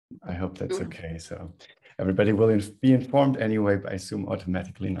I hope that's okay. So everybody will be informed anyway, but I assume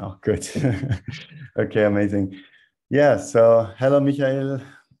automatically now. Good. Okay, amazing. Yeah, so hello, Michael.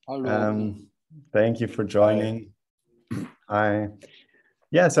 Hello. Thank you for joining. Hi.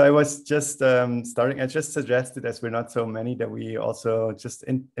 Yeah, so I was just starting, I just suggested, as we're not so many, that we also just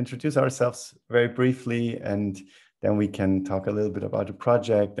introduce ourselves very briefly, and then we can talk a little bit about the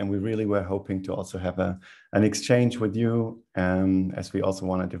project. And we really were hoping to also have an exchange with you, as we also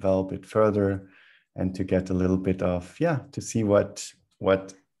want to develop it further and to get a little bit of, to see what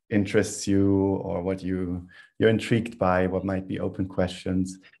interests you, or what you're intrigued by, what might be open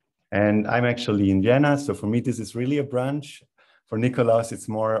questions. And I'm actually in Vienna, so for me, this is really a brunch. For Nikolaus, it's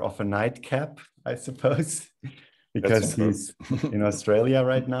more of a nightcap, I suppose, because he's in Australia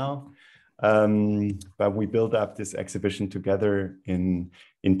right now. But we built up this exhibition together in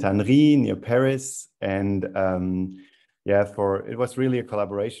Tanneries near Paris. And it was really a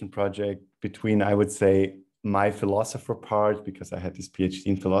collaboration project between, I would say, my philosopher part, because I had this PhD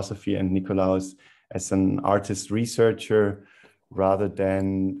in philosophy, and Nikolaus as an artist researcher, rather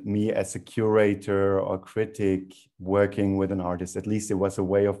than me as a curator or critic working with an artist. At least it was a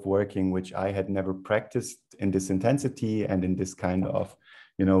way of working which I had never practiced in this intensity and in this kind of,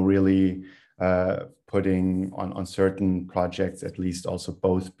 really putting on certain projects, at least also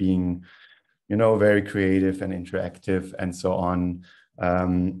both being, very creative and interactive and so on,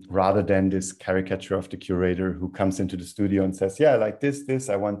 rather than this caricature of the curator who comes into the studio and says, yeah, like this,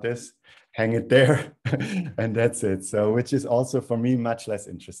 I want this, hang it there, and that's it. So, which is also for me much less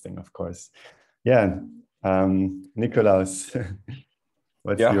interesting, of course. Yeah, Nikolaus,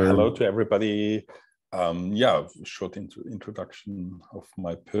 what's your... Hello to everybody. Short introduction of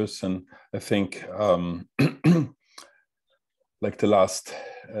my person. I think like the last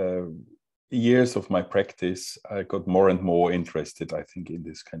years of my practice, I got more and more interested, I think, in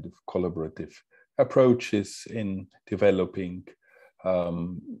this kind of collaborative approaches in developing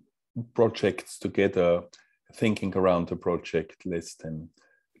projects together, thinking around the project less than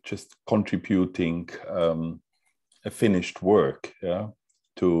just contributing a finished work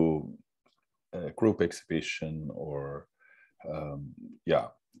to a group exhibition or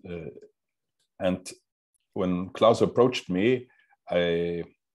and when Klaus approached me,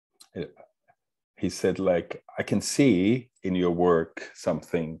 he said, like, I can see in your work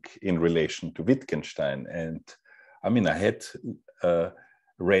something in relation to Wittgenstein. And I mean, I had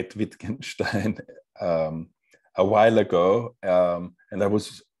read Wittgenstein a while ago, and I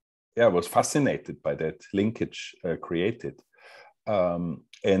was fascinated by that linkage created.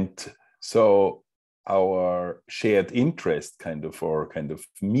 And so our shared interest or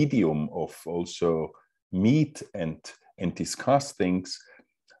medium of also meet and discuss things,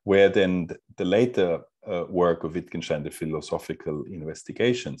 where then the later work of Wittgenstein, the philosophical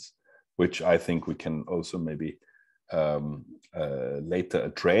investigations, which I think we can also maybe later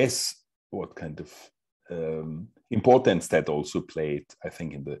address, what kind of importance that also played, I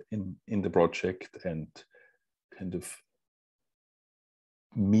think, in the project, and kind of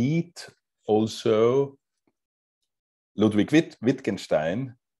meet also Ludwig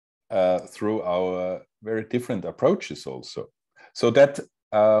Wittgenstein through our very different approaches also. So that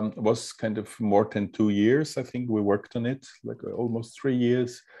was kind of more than 2 years, I think we worked on it, like almost 3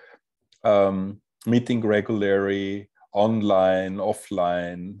 years, meeting regularly, online,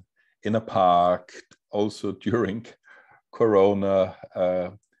 offline, in a park. Also during Corona,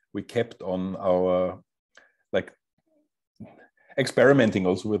 we kept on our experimenting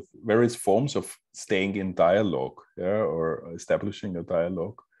also with various forms of staying in dialogue, or establishing a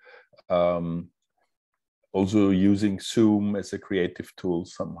dialogue. Also using Zoom as a creative tool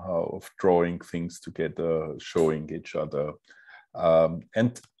somehow of drawing things together, showing each other.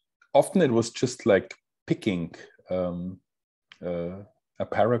 And often it was just like picking a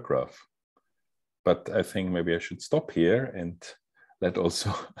paragraph. But I think maybe I should stop here and let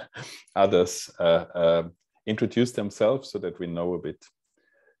also others introduce themselves, so that we know a bit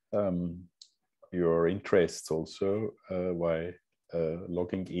your interests also, why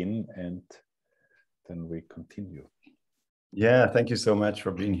logging in, and then we continue. Yeah, thank you so much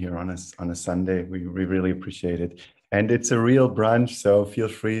for being here on a Sunday. We really appreciate it. And it's a real brunch, so feel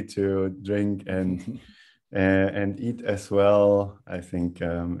free to drink and eat as well. I think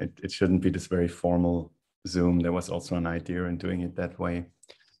it shouldn't be this very formal Zoom. There was also an idea in doing it that way.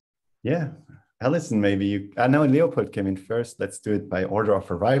 Yeah, Alison, maybe I know Leopold came in first. Let's do it by order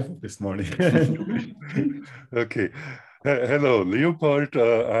of arrival this morning. Okay. Hello, Leopold.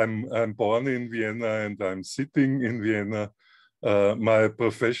 I'm born in Vienna and I'm sitting in Vienna. My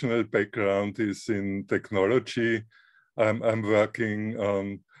professional background is in technology. I'm working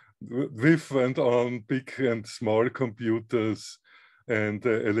on with and on big and small computers and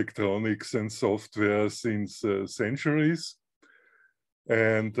electronics and software since centuries.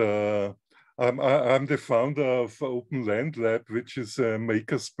 And I'm the founder of Open Land Lab, which is a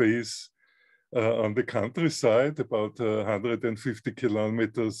makerspace on the countryside, about 150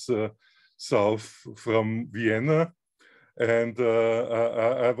 kilometers south from Vienna. And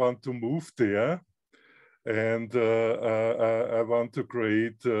I want to move there. And I want to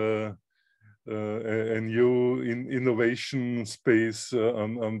create a new innovation space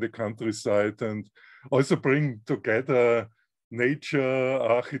on the countryside, and also bring together nature,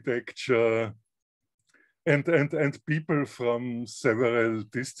 architecture, and people from several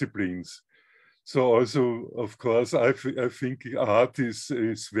disciplines. So also, of course, I think art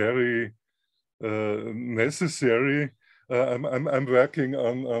is very necessary. I'm working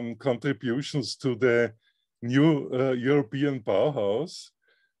on contributions to the new European Bauhaus,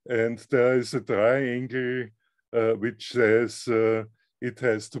 and there is a triangle which says it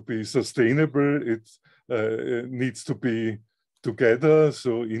has to be sustainable, it needs to be together,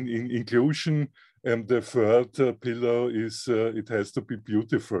 so in inclusion, and the third pillar is it has to be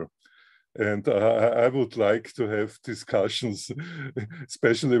beautiful. And I would like to have discussions,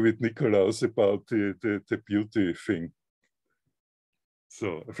 especially with Nikolaus, about the beauty thing.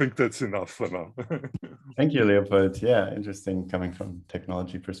 So I think that's enough for now. Thank you, Leopold. Yeah, interesting coming from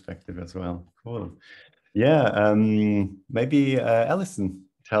technology perspective as well. Cool. Yeah, maybe Alison,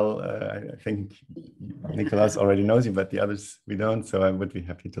 I think Nikolaus already knows you, but the others we don't, so I would be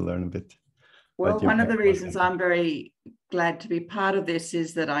happy to learn a bit. Well, one of the reasons I'm very glad to be part of this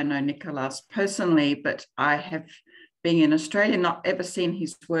is that I know Nikolaus personally, but I have been in Australia, not ever seen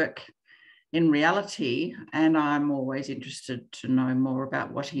his work in reality, and I'm always interested to know more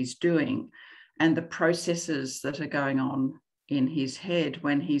about what he's doing and the processes that are going on in his head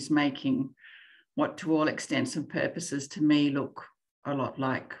when he's making what to all extents and purposes to me look a lot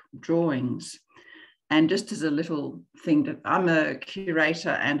like drawings. And just as a little thing, I'm a curator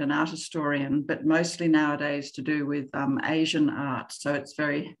and an art historian, but mostly nowadays to do with Asian art. So it's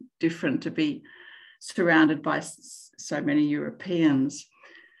very different to be surrounded by so many Europeans.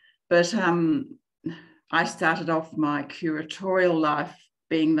 But I started off my curatorial life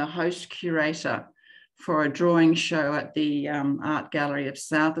being the host curator for a drawing show at the Art Gallery of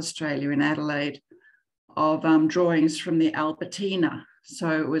South Australia in Adelaide of drawings from the Albertina. So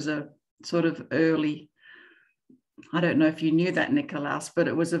it was a sort of early, I don't know if you knew that, Nikolaus, but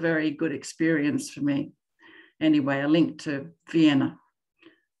it was a very good experience for me. Anyway, a link to Vienna.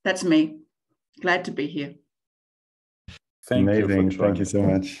 That's me. Glad to be here. Amazing. Thank you so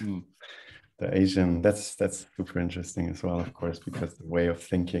much. The Asian, that's super interesting as well, of course, because the way of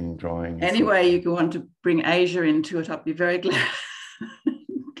thinking, drawing. Anyway, you want to bring Asia into it, I'll be very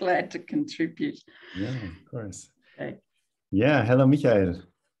glad to contribute. Yeah, of course. Okay. Yeah, hello, Michael.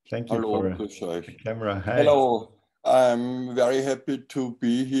 Thank you for the camera. Hi. Hello, I'm very happy to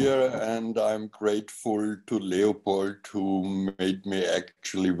be here, and I'm grateful to Leopold, who made me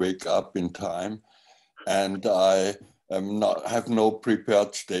actually wake up in time. And I have no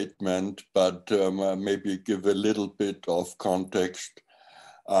prepared statement, but maybe give a little bit of context.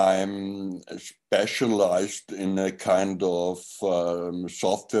 I'm specialized in a kind of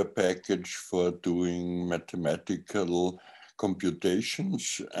software package for doing mathematical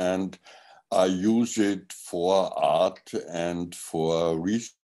computations, and I use it for art and for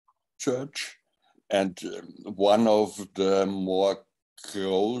research. And one of the more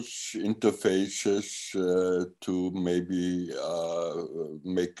close interfaces to maybe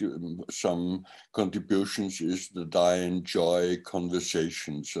make some contributions is that I enjoy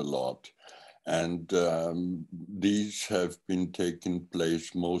conversations a lot. And these have been taking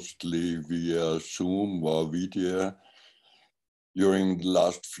place mostly via Zoom or video during the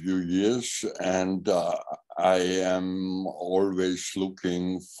last few years. And I am always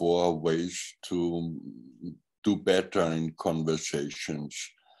looking for ways to do better in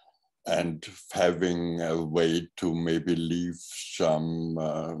conversations and having a way to maybe leave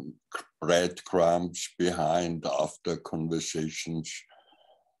some breadcrumbs behind after conversations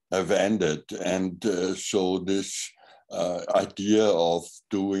have ended. And so this idea of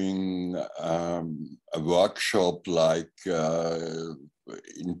doing a workshop like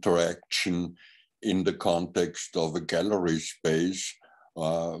interaction in the context of a gallery space,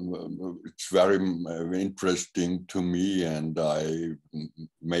 it's very interesting to me, and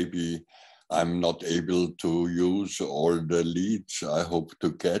I'm not able to use all the leads I hope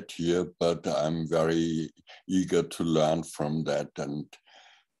to get here, but I'm very eager to learn from that. And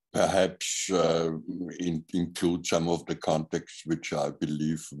perhaps include some of the contexts which I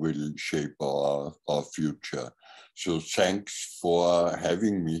believe will shape our future. So thanks for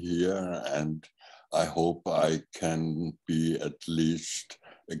having me here, and I hope I can be at least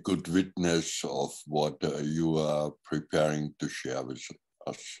a good witness of what you are preparing to share with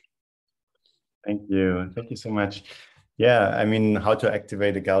us. Thank you. Thank you so much. Yeah, I mean, how to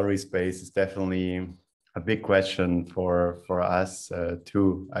activate a gallery space is definitely a big question for us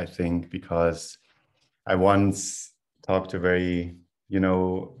too, I think, because I once talked to a very,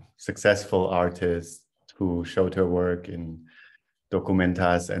 successful artist who showed her work in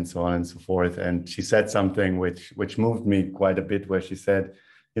documentas and so on and so forth. And she said something which moved me quite a bit, where she said,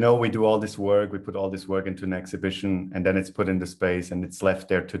 we do all this work, we put all this work into an exhibition, and then it's put in the space and it's left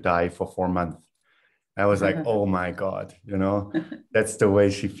there to die for 4 months. I was like, oh my God, that's the way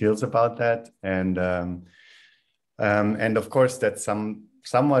she feels about that. And of course, that's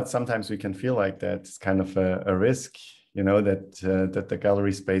somewhat sometimes we can feel like that. It's kind of a risk, that the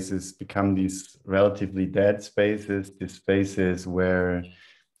gallery spaces become these relatively dead spaces, these spaces where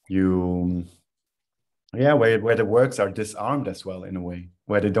where the works are disarmed as well, in a way,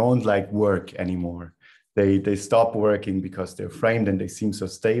 where they don't work anymore. They stop working because they're framed and they seem so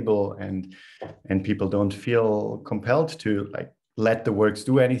stable, and people don't feel compelled to let the works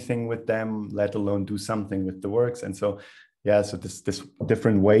do anything with them, let alone do something with the works. And so this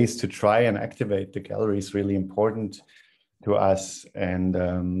different ways to try and activate the gallery is really important to us. And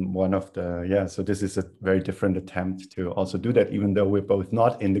so this is a very different attempt to also do that, even though we're both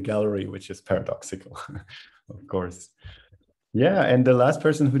not in the gallery, which is paradoxical, of course. Yeah, and the last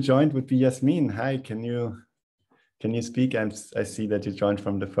person who joined would be Yasmin. Hi, can you speak? I see that you joined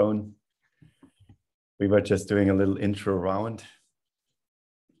from the phone. We were just doing a little intro round.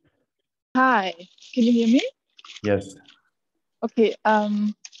 Hi, can you hear me? Yes. Okay.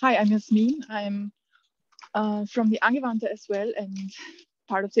 Hi, I'm Yasmin. I'm from the Angewandte as well, and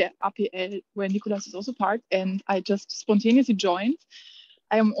part of the APL, where Nikolaus is also part. And I just spontaneously joined.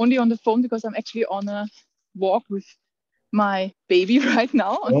 I am only on the phone because I'm actually on a walk with my baby right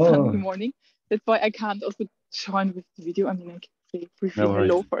now on Sunday morning. That's why I can't also join with the video. I mean, I can say briefly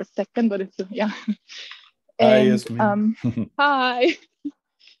hello for a second, but it's yeah. Hi, Yasmin. Hi.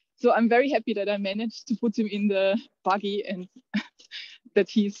 So I'm very happy that I managed to put him in the buggy and that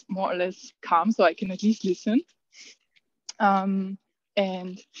he's more or less calm, so I can at least listen. And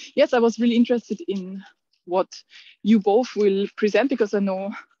yes, I was really interested in what you both will present, because I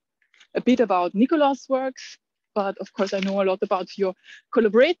know a bit about Nikolaus' works, but of course I know a lot about your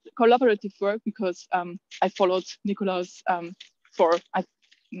collaborative work, because I followed Nikolaus for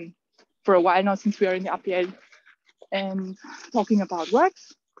a while now, since we are in the APL and talking about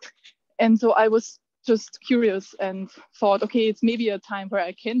works. And so I was just curious and thought, okay, it's maybe a time where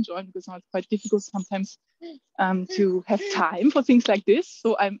I can join, because now it's quite difficult sometimes to have time for things like this.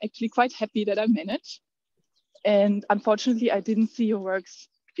 So I'm actually quite happy that I managed. And unfortunately, I didn't see your works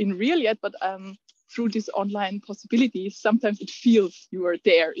in real yet, but through these online possibilities, sometimes it feels you are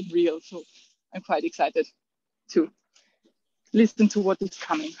there in real. So I'm quite excited to listen to what is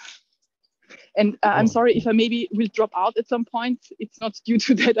coming. And I'm sorry if I maybe will drop out at some point. It's not due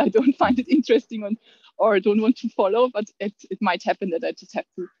to that I don't find it interesting or don't want to follow, but it might happen that I just have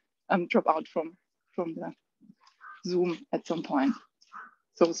to drop out from the Zoom at some point.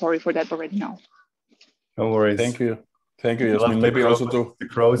 So sorry for that already now. No worries. Thank you, Yasmin. Maybe also to the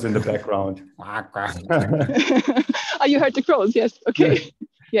crows in the background. Oh, you heard the crows? Yes. Okay. Yeah.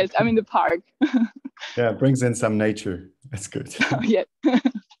 Yes, I'm in the park. Yeah, it brings in some nature. That's good. Yeah.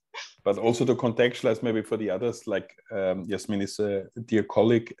 But also to contextualize maybe for the others, Yasmin is a dear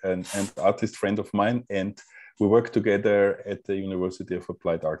colleague and artist friend of mine, and we work together at the University of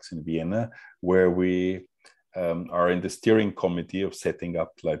Applied Arts in Vienna, where we are in the steering committee of setting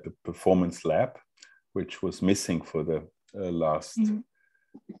up a performance lab, which was missing for the last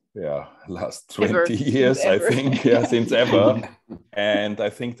 20 years, I think, since ever. And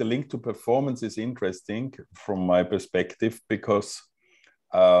I think the link to performance is interesting from my perspective, because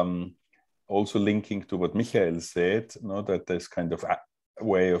also linking to what Michael said, that there's kind of a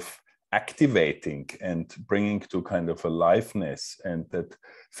way of activating and bringing to kind of aliveness, and that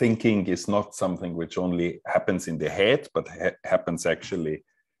thinking is not something which only happens in the head, but happens actually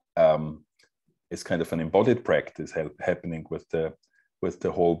is kind of an embodied practice happening with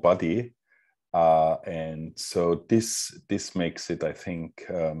the whole body. And so this makes it, I think,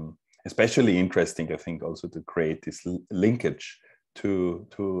 especially interesting, I think, also to create this linkage to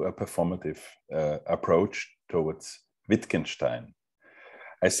a performative approach towards Wittgenstein.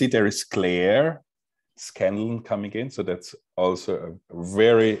 I see there is Claire. Scanlon coming in, so that's also a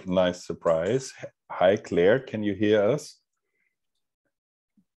very nice surprise. Hi, Claire, can you hear us?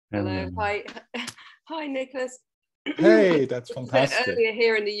 Hello, hi, hi, Nicholas. Hey, that's fantastic. Earlier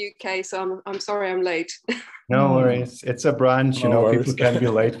here in the UK, so I'm sorry I'm late. No worries. It's a brunch, you know, worries. people can be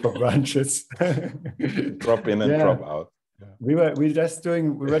late for brunches. Drop in and drop out. Yeah. We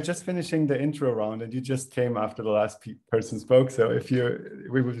were just finishing the intro round, and you just came after the last person spoke. So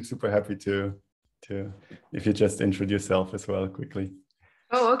we would be super happy to if you just introduce yourself as well quickly.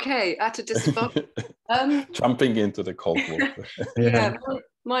 Oh, okay. At a disadvantage. Jumping into the cold water. Yeah.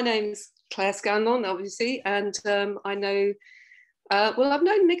 My name's Claire Scanlon, obviously, and I know. Well, I've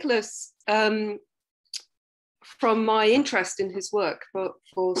known Nikolaus from my interest in his work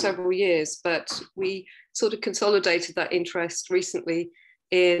for several years, but we sort of consolidated that interest recently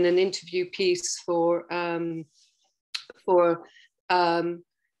in an interview piece for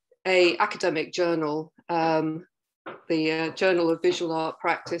a academic journal, the Journal of Visual Art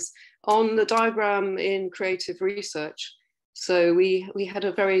Practice, on the diagram in creative research. So we had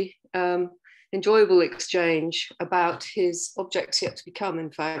a very enjoyable exchange about his Objects Yet to Become,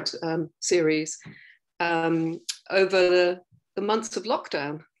 in fact, series over the months of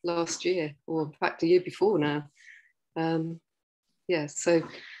lockdown last year, or in fact the year before now. So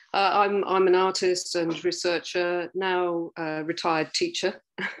I'm an artist and researcher, now retired teacher,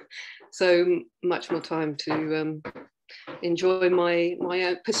 so much more time to enjoy my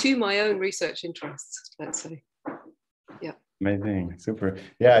own, pursue my own research interests, let's say. Yeah. Amazing, super.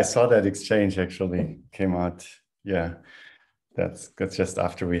 Yeah, I saw that exchange actually came out. Yeah, that's just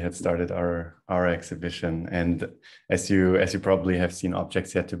after we had started our exhibition. And as you probably have seen,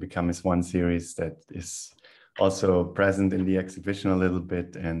 Objects Yet to Become is one series that is also present in the exhibition a little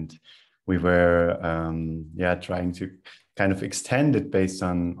bit, and we were trying to kind of extend it based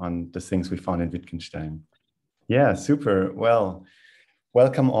on the things we found in Wittgenstein. Yeah, super. Well,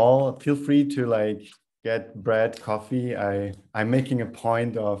 welcome all. Feel free to get bread, coffee. I'm making a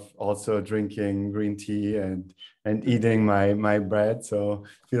point of also drinking green tea and eating my bread, so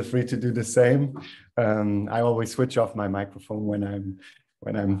feel free to do the same. I always switch off my microphone when I'm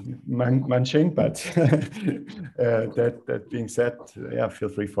munching, but that being said, yeah, feel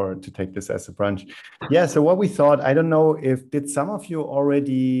free to take this as a brunch. Yeah, so what we thought, I don't know did some of you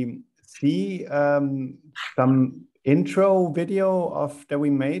already see some intro video that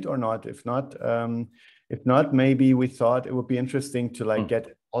we made or not? If not, maybe we thought it would be interesting to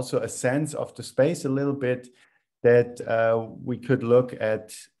get also a sense of the space a little bit, that we could look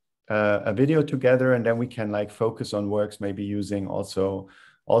at a video together, and then we can focus on works, maybe using also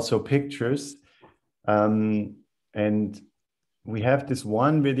pictures. And we have this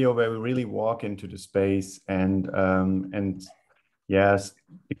one video where we really walk into the space and yes,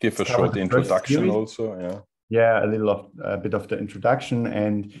 give a short introduction also. Yeah, a bit of the introduction.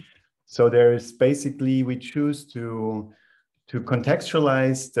 And so there is basically, we choose to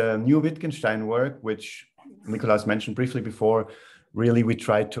contextualize the new Wittgenstein work, which Nikolaus mentioned briefly before. Really, we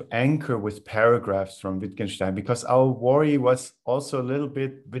tried to anchor with paragraphs from Wittgenstein, because our worry was also a little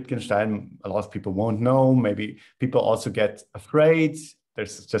bit Wittgenstein. A lot of people won't know. Maybe people also get afraid.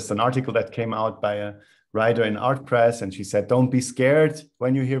 There's just an article that came out by a writer in Art Press, and she said, don't be scared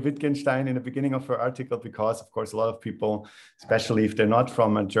when you hear Wittgenstein in the beginning of her article, because of course a lot of people, especially if they're not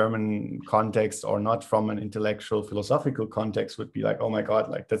from a German context or not from an intellectual philosophical context, would be like, oh my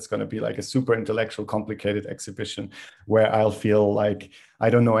God, that's going to be a super intellectual complicated exhibition where I'll feel like I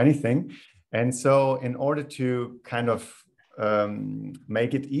don't know anything. And so in order to kind of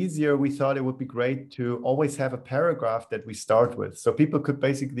make it easier, we thought it would be great to always have a paragraph that we start with. So people could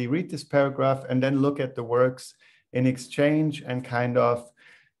basically read this paragraph and then look at the works in exchange and kind of,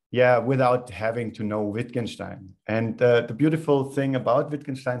 without having to know Wittgenstein. And the beautiful thing about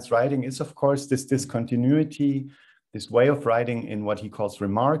Wittgenstein's writing is, of course, this discontinuity, this way of writing in what he calls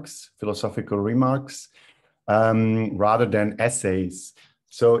remarks, philosophical remarks, rather than essays.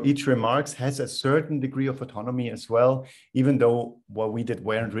 So each remarks has a certain degree of autonomy as well, even though what we did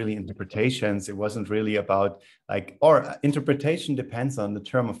weren't really interpretations. It wasn't really about or interpretation depends on the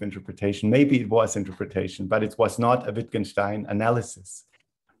term of interpretation. Maybe it was interpretation, but it was not a Wittgenstein analysis.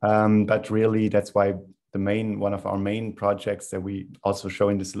 But really, that's why one of our main projects that we also show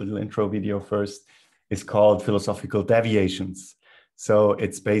in this little intro video first is called Philosophical Deviations. So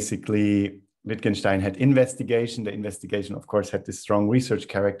it's basically, Wittgenstein had investigation. The investigation, of course, had this strong research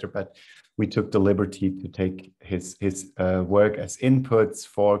character, but we took the liberty to take his work as inputs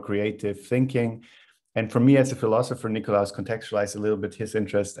for creative thinking. And for me as a philosopher, Nikolaus contextualized a little bit his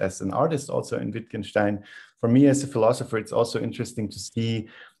interest as an artist also in Wittgenstein. For me as a philosopher, it's also interesting to see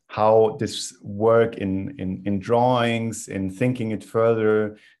how this work in drawings, in thinking it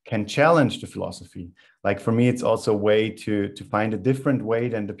further, can challenge the philosophy. Like for me, it's also a way to find a different way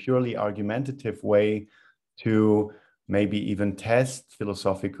than the purely argumentative way to maybe even test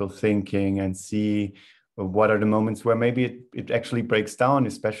philosophical thinking and see what are the moments where maybe it actually breaks down,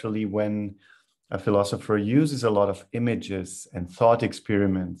 especially when a philosopher uses a lot of images and thought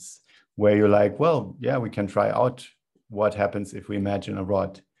experiments where you're like, well, yeah, we can try out what happens if we imagine a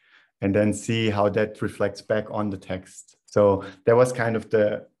rod, and then see how that reflects back on the text. So there was kind of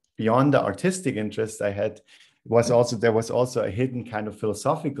beyond the artistic interest I had, there was also a hidden kind of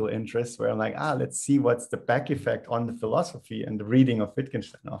philosophical interest where I'm like, let's see what's the back effect on the philosophy and the reading of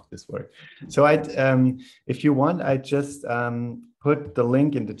Wittgenstein of this work. So if you want, I just put the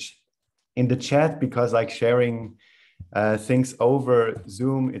link in the chat, because like sharing things over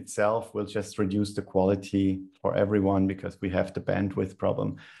Zoom itself will just reduce the quality for everyone because we have the bandwidth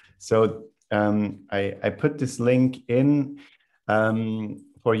problem. So I put this link in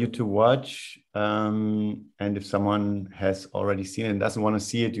for you to watch. And if someone has already seen it and doesn't want to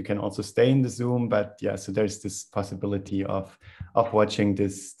see it, you can also stay in the Zoom. But yeah, so there's this possibility of watching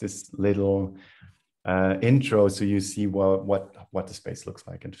this little intro, so you see what the space looks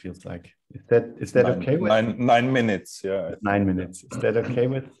like and feels like. Is that okay with 9 minutes? Yeah, 9 minutes. Is that okay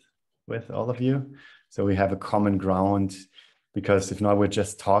with all of you? So we have a common ground, because if not, we're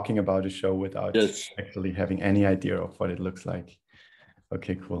just talking about a show without actually having any idea of what it looks like.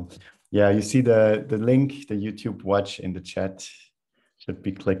 Okay, cool. Yeah, you see the link, the YouTube watch in the chat, should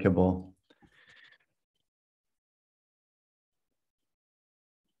be clickable.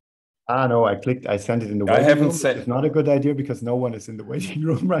 No, I sent it in the waiting room. It's not a good idea because no one is in the waiting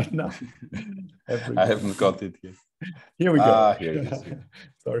room right now. I haven't got it yet. Here we go. Here it is.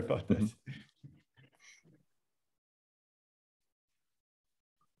 Sorry about that.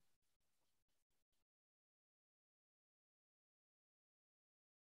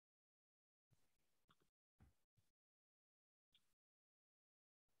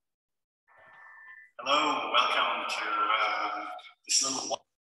 Hello, welcome to this little.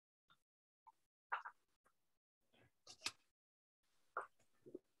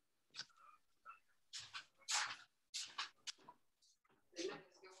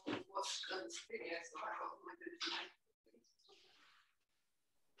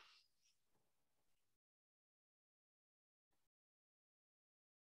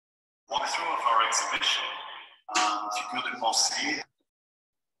 Walkthrough of our exhibition, Figures de pensée.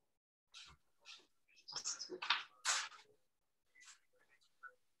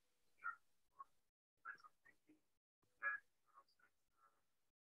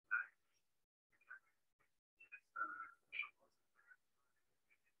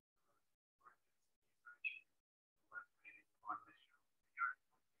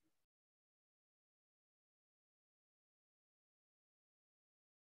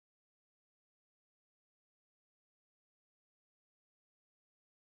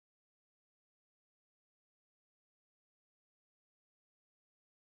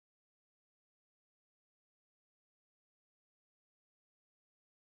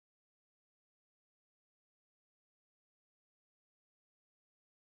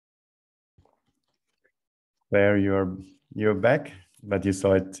 There, you're back, but you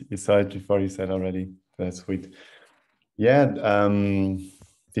saw it before you said already. That's sweet. Yeah.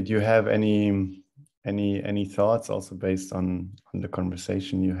 Did you have any thoughts also based on the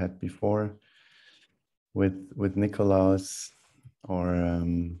conversation you had before with Nikolaus, or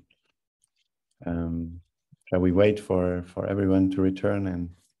shall we wait for everyone to return? And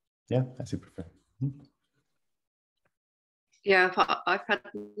yeah, as you prefer. Yeah, I've had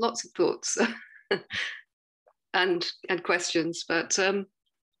lots of thoughts and questions, but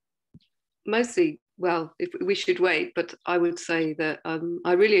mostly, well, if we should wait. But I would say that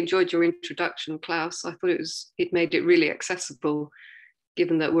I really enjoyed your introduction, Klaus. I thought it made it really accessible,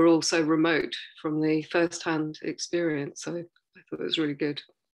 given that we're all so remote from the first-hand experience. So I thought it was really good.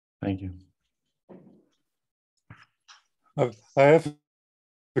 Thank you. I have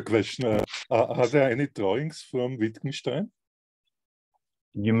a question. Are there any drawings from Wittgenstein?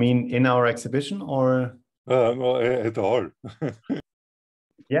 You mean in our exhibition, or? No, at all.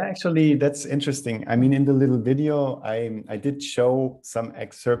 Yeah, actually, that's interesting. I mean, in the little video, I did show some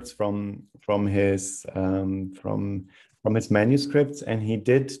excerpts from his manuscripts, and he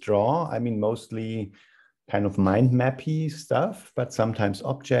did draw. I mean, mostly kind of mind mappy stuff, but sometimes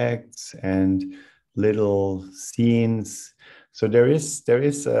objects and little scenes. So there is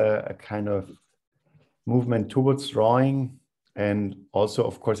a kind of movement towards drawing. And also,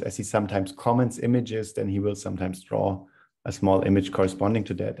 of course, as he sometimes comments images, then he will sometimes draw a small image corresponding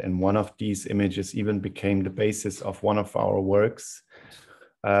to that. And one of these images even became the basis of one of our works,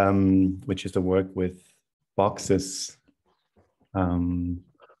 which is the work with boxes,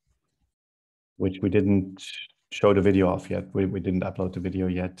 which we didn't show the video of yet. We didn't upload the video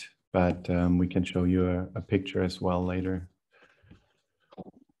yet, but we can show you a picture as well later.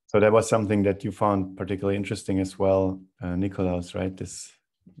 So that was something that you found particularly interesting as well, Nikolaus, right? This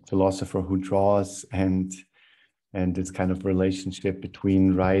philosopher who draws and this kind of relationship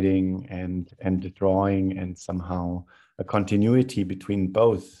between writing and the drawing, and somehow a continuity between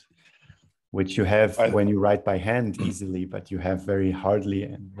both, which you have when you write by hand easily, but you have very hardly,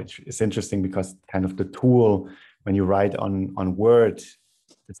 and which is interesting because kind of the tool when you write on Word,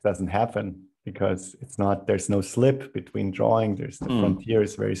 this doesn't happen because it's not, there's no slip between drawing, there's the frontier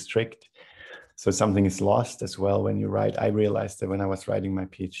is very strict. So something is lost as well when you write. I realized that when I was writing my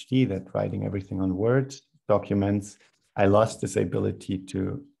PhD, that writing everything on Word documents, I lost this ability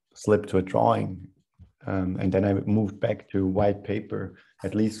to slip to a drawing. And then I moved back to white paper,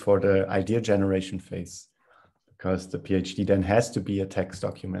 at least for the idea generation phase, because the PhD then has to be a text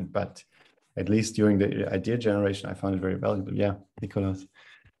document. But at least during the idea generation, I found it very valuable. Yeah, Nikolaus.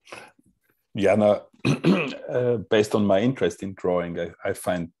 Yeah, no, based on my interest in drawing, I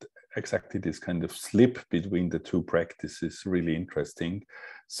find exactly this kind of slip between the two practices really interesting.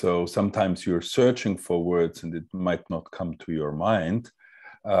 So sometimes you're searching for words and it might not come to your mind,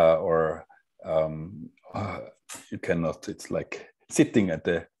 or you cannot, it's like sitting at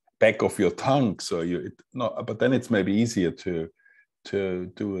the back of your tongue. So but then it's maybe easier to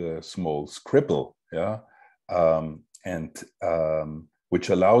do a small scribble, yeah, which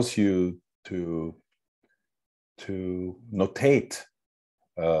allows you to notate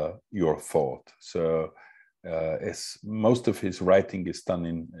your thought. So as most of his writing is done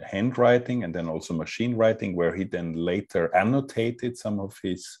in handwriting and then also machine writing, where he then later annotated some of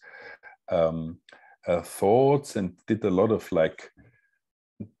his thoughts and did a lot of like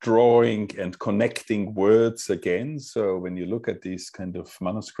drawing and connecting words again. So when you look at these kind of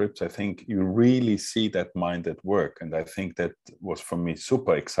manuscripts, I think you really see that mind at work. And I think that was for me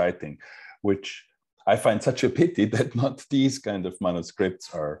super exciting, which I find such a pity that not these kind of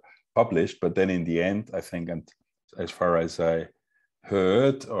manuscripts are published. But then in the end, I think, and as far as I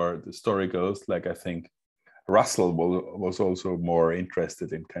heard, or the story goes, like I think Russell was also more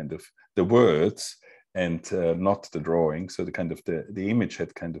interested in kind of the words and not the drawing. So the kind of the image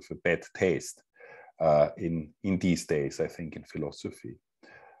had kind of a bad taste in these days, I think, in philosophy.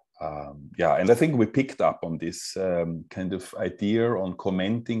 Yeah, and I think we picked up on this kind of idea on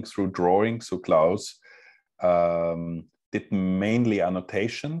commenting through drawing. So Klaus did mainly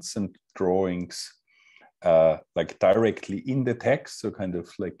annotations and drawings like directly in the text. So kind of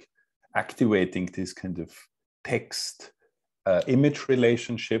like activating this kind of text image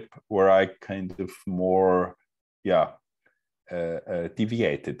relationship, where I kind of more,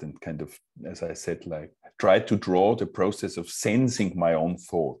 deviated and kind of, as I said, like tried to draw the process of sensing my own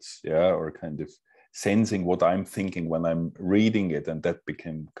thoughts, or kind of sensing what I'm thinking when I'm reading it. And that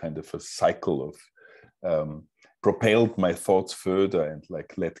became kind of a cycle of propelled my thoughts further and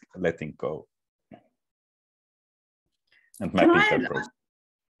like letting go and mapping that process.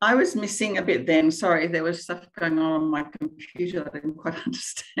 I was missing a bit then. Sorry, there was stuff going on my computer that I didn't quite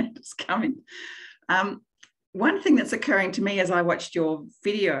understand was coming. One thing that's occurring to me as I watched your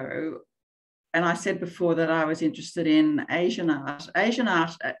video, and I said before that I was interested in Asian art,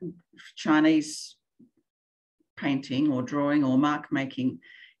 Chinese painting or drawing or mark making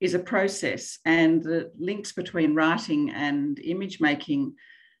is a process, and the links between writing and image making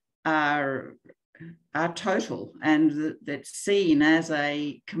are total, and that's seen as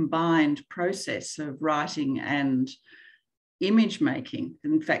a combined process of writing and image making.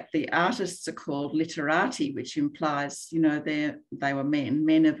 In fact, the artists are called literati, which implies, you know, they were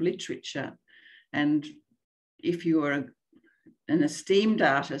men of literature. And if you were an esteemed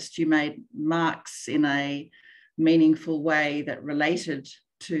artist, you made marks in a meaningful way that related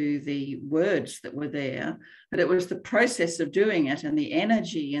to the words that were there, but it was the process of doing it and the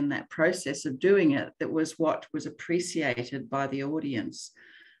energy in that process of doing it that was what was appreciated by the audience.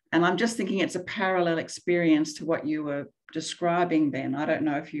 And I'm just thinking it's a parallel experience to what you were describing then. I don't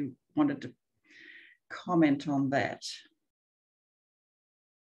know if you wanted to comment on that.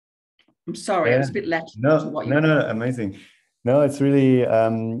 I'm sorry, it was a bit lacking. No, amazing. No, it's really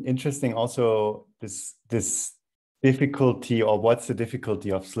interesting also this difficulty, or what's the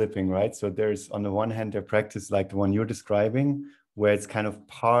difficulty of slipping, right? So there's, on the one hand, a practice like the one you're describing, where it's kind of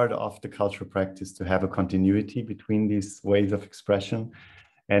part of the cultural practice to have a continuity between these ways of expression.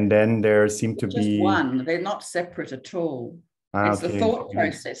 And then there seem to just be one. They're not separate at all. It's the thought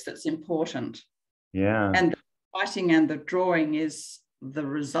process that's important. Yeah. And the writing and the drawing is the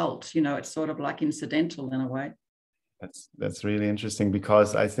result. You know, it's sort of like incidental in a way. That's really interesting,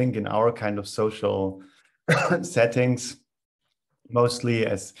 because I think in our kind of social settings, mostly,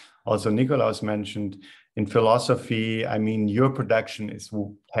 as also Nikolaus mentioned, in philosophy, I mean, your production is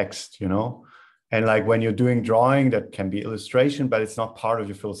text, you know, and like when you're doing drawing, that can be illustration, but it's not part of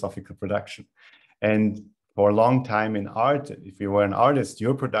your philosophical production. And for a long time in art, if you were an artist,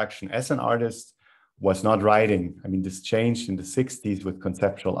 your production as an artist was not writing. I mean, this changed in the 60s with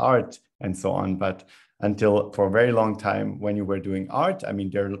conceptual art and so on, but until for a very long time when you were doing art, I mean,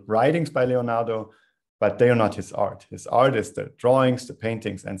 there are writings by Leonardo, but they are not his art. His art is the drawings, the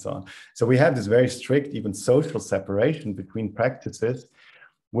paintings, and so on. So we have this very strict, even social separation between practices,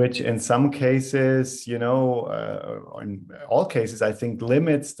 which in some cases, you know, or in all cases, I think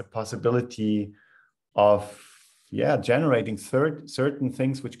limits the possibility of, yeah, generating certain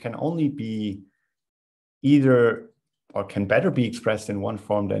things which can only be either, or can better be expressed in one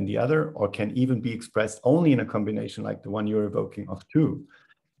form than the other, or can even be expressed only in a combination like the one you're evoking of two.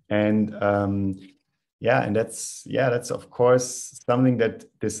 And and that's of course something that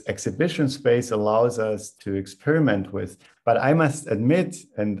this exhibition space allows us to experiment with. But I must admit,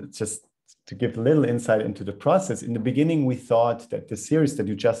 and just to give a little insight into the process, in the beginning we thought that the series that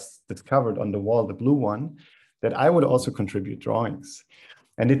you just discovered on the wall, the blue one, that I would also contribute drawings.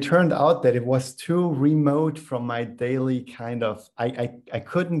 And it turned out that it was too remote from my daily kind of, I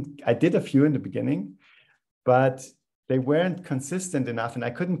did a few in the beginning, but they weren't consistent enough, and I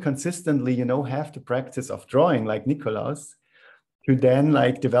couldn't consistently, you know, have the practice of drawing like Nikolaus to then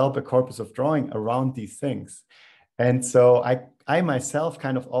like develop a corpus of drawing around these things. And so I myself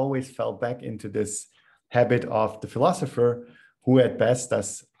kind of always fell back into this habit of the philosopher, who at best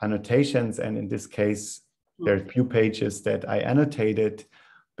does annotations. And in this case, there are a few pages that I annotated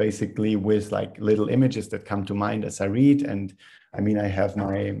basically with like little images that come to mind as I read. And I mean, I have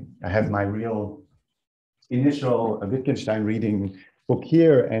my real initial Wittgenstein reading book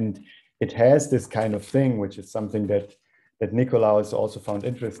here, and it has this kind of thing, which is something that Nikolaus also found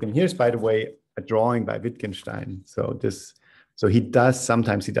interesting. Here's, by the way, a drawing by Wittgenstein. So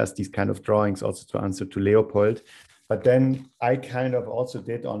sometimes he does these kind of drawings also to answer to Leopold. But then I kind of also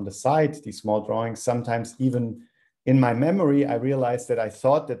did on the side these small drawings. Sometimes even in my memory, I realized that I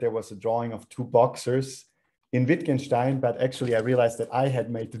thought that there was a drawing of two boxers in Wittgenstein, but actually I realized that I had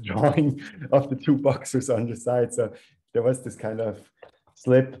made the drawing of the two boxers on the side. So there was this kind of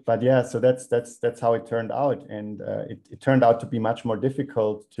slip, but yeah, so that's how it turned out. And it turned out to be much more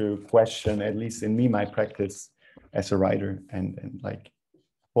difficult to question, at least in me, my practice as a writer, and like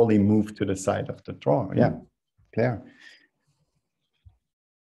fully move to the side of the drawer. Yeah, Claire.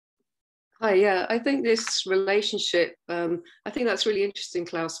 Hi, yeah, I think this relationship, I think that's really interesting,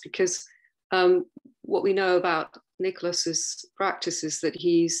 Klaus, because what we know about Nikolaus's practice is that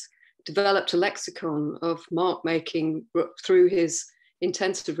he's developed a lexicon of mark making through his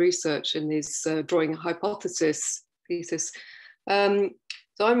intensive research and his drawing hypothesis thesis.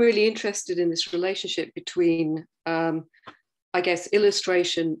 So I'm really interested in this relationship between, I guess,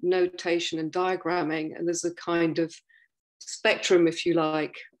 illustration, notation, and diagramming. And there's a kind of spectrum, if you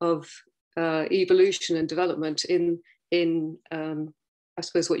like, of evolution and development in I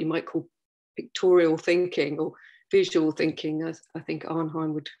suppose what you might call pictorial thinking or visual thinking, as I think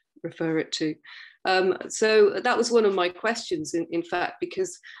Arnheim would refer it to. So that was one of my questions, in fact,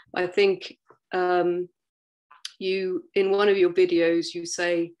 because I think you, in one of your videos, you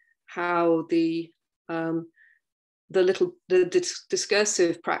say how the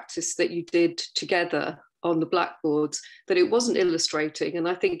discursive practice that you did together on the blackboards, that it wasn't illustrating. And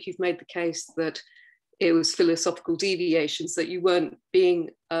I think you've made the case that it was philosophical deviations, that you weren't being,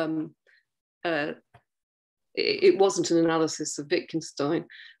 it wasn't an analysis of Wittgenstein.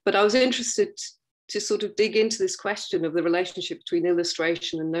 But I was interested to sort of dig into this question of the relationship between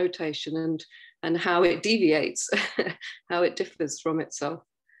illustration and notation, and how it deviates, how it differs from itself.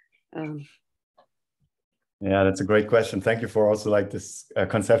 Yeah, that's a great question. Thank you for also like this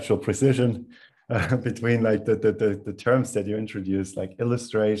conceptual precision between like the terms that you introduced, like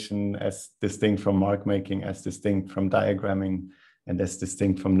illustration as distinct from mark making, as distinct from diagramming, and as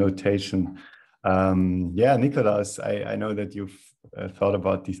distinct from notation. Yeah, Nikolaus, I know that you've thought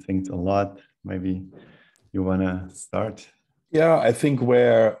about these things a lot. Maybe you want to start? Yeah, I think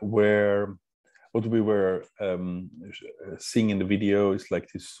where what we were seeing in the video is like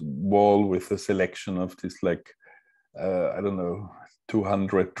this wall with a selection of this, like, I don't know,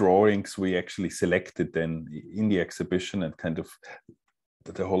 200 drawings we actually selected then in the exhibition, and kind of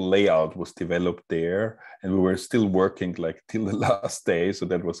the whole layout was developed there, and we were still working like till the last day. So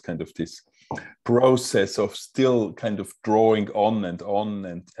that was kind of this process of still kind of drawing on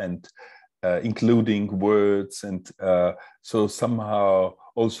and including words, and so somehow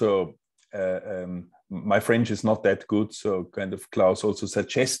also my French is not that good, so kind of Klaus also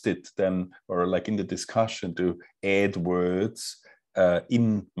suggested then, or like in the discussion, to add words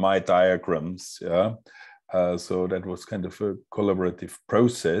in my diagrams. Yeah. So that was kind of a collaborative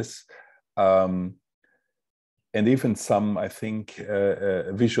process. And even some, I think,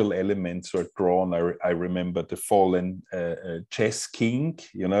 visual elements were drawn. I remember the fallen chess king,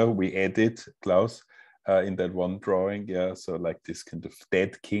 you know, we added, Klaus, in that one drawing. Yeah, so like this kind of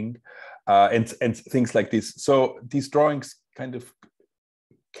dead king and things like this. So these drawings kind of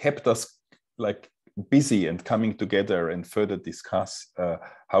kept us like busy and coming together and further discuss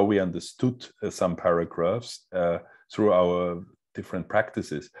how we understood some paragraphs through our different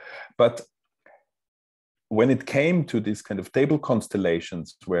practices. But when it came to these kind of table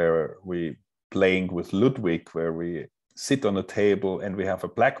constellations where we playing with Ludwig, where we sit on a table and we have a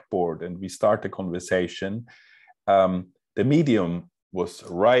blackboard and we start a conversation, the medium was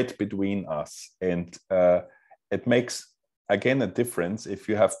right between us, and it makes again a difference if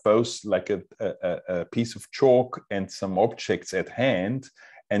you have both like a piece of chalk and some objects at hand,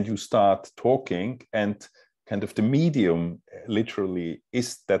 and you start talking, and kind of the medium literally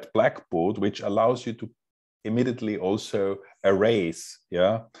is that blackboard, which allows you to immediately also erase,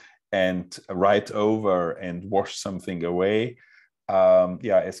 yeah, and write over and wash something away,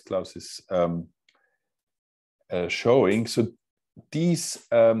 yeah, as Klaus is showing. So these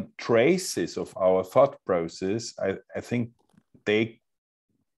traces of our thought process, I think they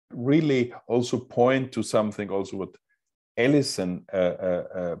really also point to something also what Ellison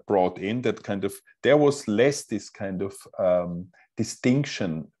brought in, that kind of there was less this kind of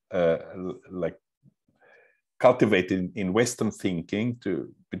distinction like cultivated in Western thinking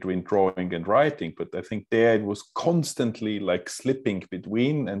between drawing and writing, but I think there it was constantly like slipping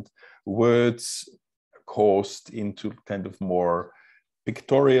between, and words caused into kind of more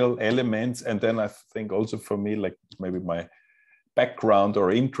pictorial elements. And then I think also for me, like maybe my background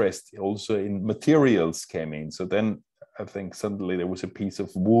or interest also in materials came in. So then I think suddenly there was a piece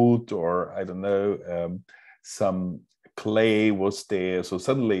of wood, or I don't know, some clay was there. So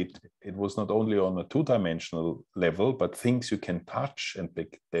suddenly it was not only on a two-dimensional level, but things you can touch and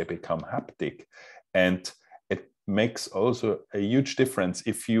they become haptic. And it makes also a huge difference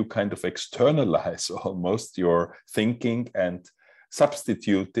if you kind of externalize almost your thinking and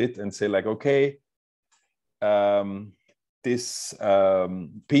substitute it and say like, okay, this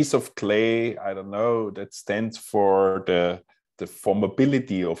piece of clay, I don't know, that stands for the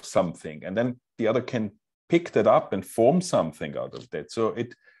formability of something. And then the other can pick that up and form something out of that. So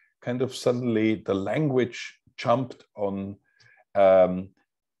it kind of suddenly, the language jumped on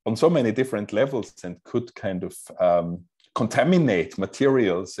so many different levels and could kind of contaminate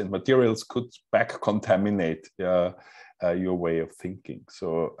materials, and materials could back contaminate your way of thinking.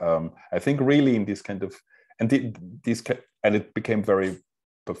 So I think really in this kind of, and it became very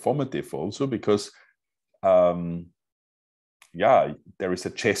performative also, because yeah, there is a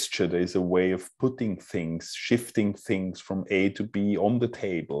gesture, there is a way of putting things, shifting things from A to B on the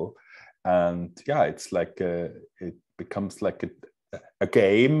table. And yeah, it's like it becomes like a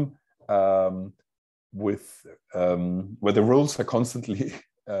game with where the rules are constantly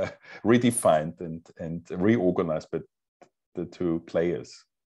redefined and reorganized by the two players.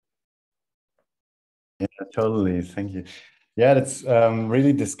 Yeah, totally. Thank you. Yeah, that's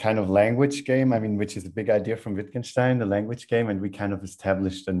really this kind of language game, I mean, which is a big idea from Wittgenstein, the language game. And we kind of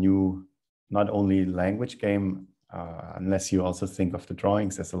established a new, not only language game, unless you also think of the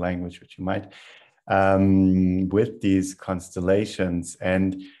drawings as a language, which you might, with these constellations.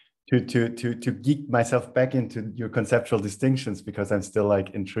 And to geek myself back into your conceptual distinctions, because I'm still like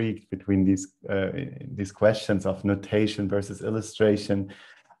intrigued between these questions of notation versus illustration.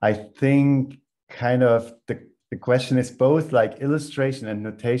 I think kind of the question is both like illustration and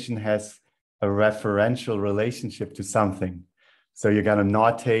notation has a referential relationship to something. So you're going to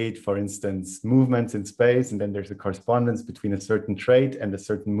notate, for instance, movements in space, and then there's a correspondence between a certain trait and a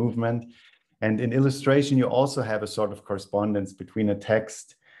certain movement. And in illustration, you also have a sort of correspondence between a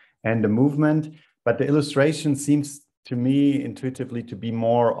text and a movement. But the illustration seems to me intuitively to be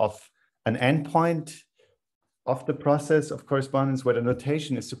more of an endpoint of the process of correspondence, where the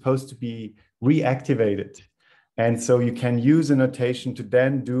notation is supposed to be reactivated. And so you can use a notation to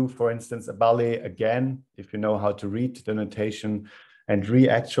then do, for instance, a ballet again, if you know how to read the notation, and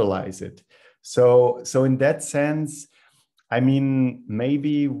reactualize it. So in that sense, I mean,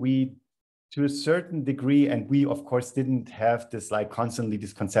 maybe we, to a certain degree, and we of course didn't have this like constantly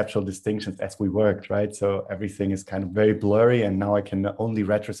these conceptual distinctions as we worked, right? So everything is kind of very blurry, and now I can only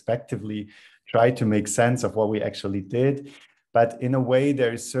retrospectively try to make sense of what we actually did. But in a way,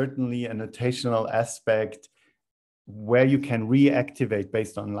 there is certainly a notational aspect where you can reactivate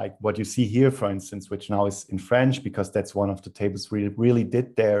based on like what you see here, for instance, which now is in French, because that's one of the tables we really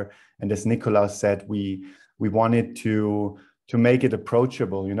did there. And as Nikolaus said, we wanted to make it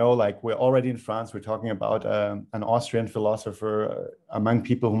approachable, you know, like we're already in France, we're talking about an Austrian philosopher among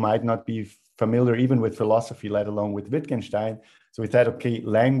people who might not be familiar even with philosophy, let alone with Wittgenstein. So we thought, okay,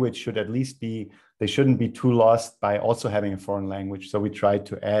 language should at least be, they shouldn't be too lost by also having a foreign language. So we tried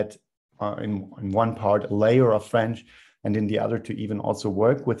to add in one part a layer of French, and in the other to even also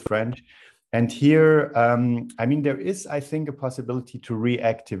work with French. And here, I mean, there is, I think, a possibility to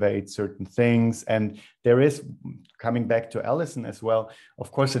reactivate certain things. And there is, coming back to Alison as well,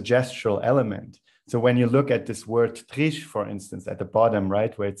 of course, a gestural element. So when you look at this word triche, for instance, at the bottom,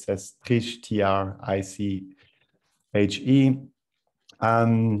 right, where it says triche, T-R-I-C-H-E,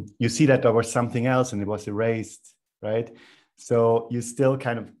 you see that there was something else and it was erased, right? So you still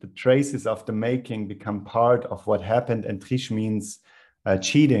kind of, the traces of the making become part of what happened, and triche means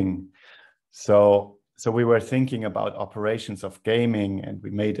cheating. So we were thinking about operations of gaming, and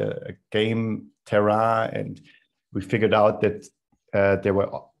we made a game terrain, and we figured out that there were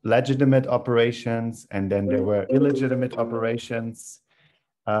legitimate operations, and then there were illegitimate operations.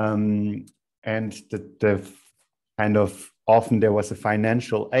 And the kind of often there was a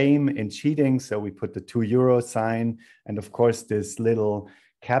financial aim in cheating. So we put the €2 sign, and of course this little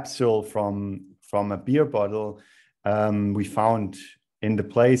capsule from a beer bottle we found in the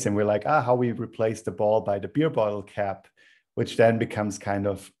place, and we're like, how we replace the ball by the beer bottle cap, which then becomes kind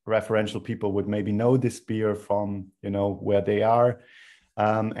of referential. People would maybe know this beer from, you know, where they are.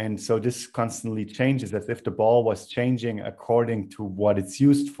 And so this constantly changes, as if the ball was changing according to what it's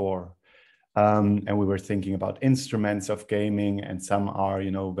used for. And we were thinking about instruments of gaming, and some are,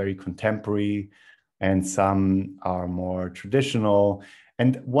 you know, very contemporary, and some are more traditional.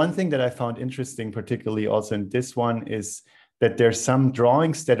 And one thing that I found interesting, particularly also in this one, is that there's some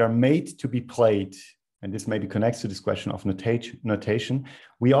drawings that are made to be played. And this maybe connects to this question of notation.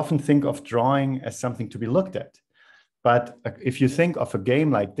 We often think of drawing as something to be looked at. But if you think of a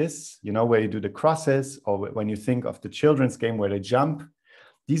game like this, you know, where you do the crosses, or when you think of the children's game where they jump,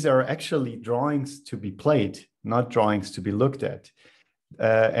 these are actually drawings to be played, not drawings to be looked at.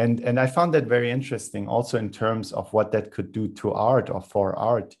 And I found that very interesting also in terms of what that could do to art, or for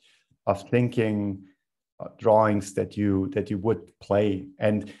art, of thinking drawings that you would play.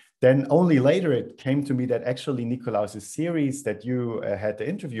 And then only later it came to me that actually Nikolaus's series that you had the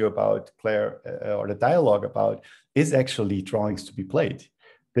interview about, Claire, or the dialogue about, is actually drawings to be played.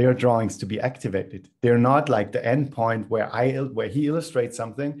 They are drawings to be activated. They're not like the end point where he illustrates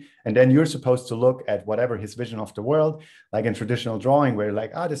something, and then you're supposed to look at whatever his vision of the world, like in traditional drawing, where you're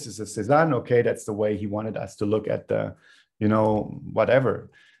like, this is a Cézanne. Okay, that's the way he wanted us to look at the, you know, whatever.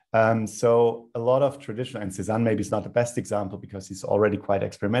 So a lot of traditional, and Cézanne maybe is not the best example because he's already quite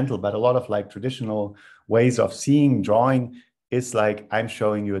experimental, but a lot of like traditional ways of seeing drawing is like, I'm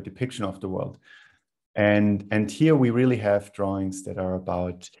showing you a depiction of the world. And here we really have drawings that are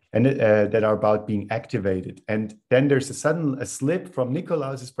about, and that are about being activated. And then there's a slip from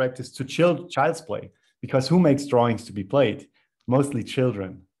Nikolaus's practice to child's play, because who makes drawings to be played? Mostly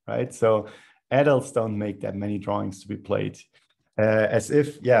children, right? So adults don't make that many drawings to be played. As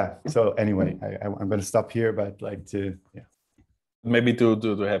if, yeah. So anyway, I'm going to stop here, but I'd like to, yeah. Maybe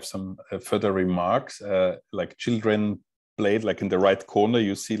to have some further remarks, like children played, like in the right corner,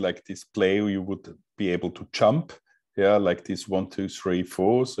 you see like this play, you would be able to jump, yeah, like this 1, 2, 3,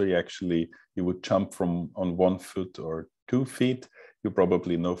 4. So you would jump from on 1 foot or 2 feet. You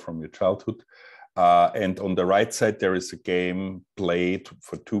probably know from your childhood. And on the right side, there is a game played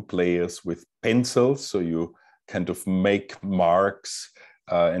for 2 players with pencils. So you kind of make marks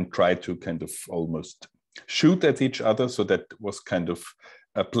and try to kind of almost shoot at each other. So that was kind of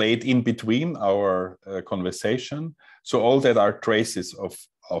played in between our conversation. So all that are traces of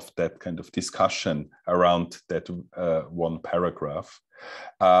that kind of discussion around that one paragraph.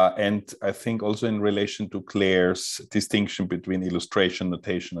 And I think also in relation to Claire's distinction between illustration,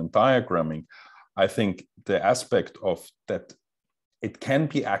 notation, and diagramming, I think the aspect of that it can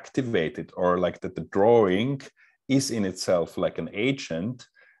be activated, or like that the drawing is in itself like an agent.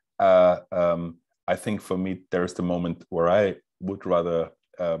 I think for me, there's the moment where I would rather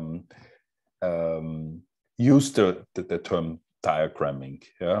use the term diagramming,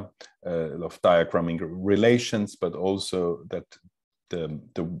 of diagramming relations, but also that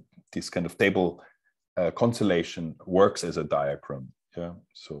this kind of table constellation works as a diagram. Yeah,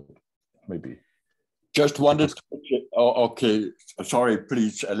 so maybe. Just wanted to, okay, sorry,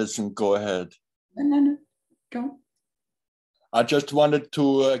 please, Alison, go ahead. No, go on. I just wanted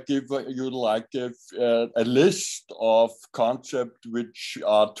to give you like a list of concepts which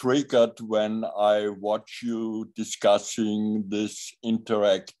are triggered when I watch you discussing this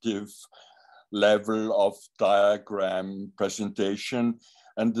interactive level of diagram presentation.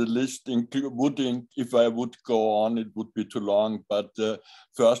 And the list if I would go on, it would be too long, but the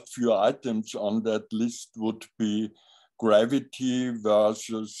first few items on that list would be gravity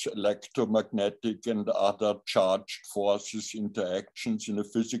versus electromagnetic and other charged forces interactions in a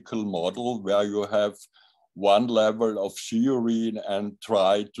physical model, where you have one level of theory and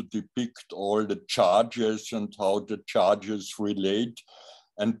try to depict all the charges and how the charges relate,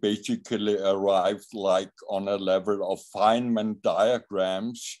 and basically arrive like on a level of Feynman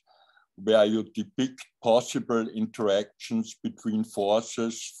diagrams, where you depict possible interactions between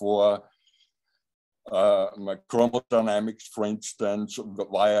forces for chromodynamics, for instance,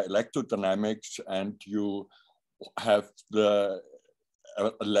 via electrodynamics, and you have the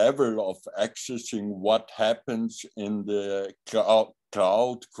level of accessing what happens in the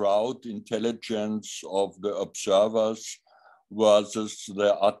crowd intelligence of the observers versus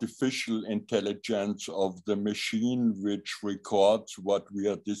the artificial intelligence of the machine, which records what we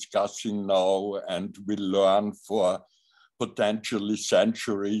are discussing now and will learn for potentially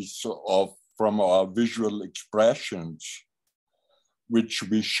centuries from our visual expressions, which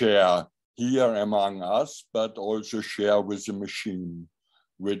we share here among us, but also share with the machine,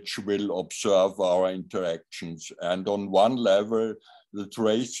 which will observe our interactions. And on one level, the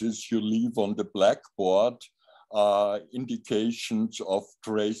traces you leave on the blackboard are indications of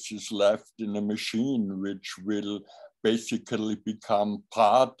traces left in a machine, which will basically become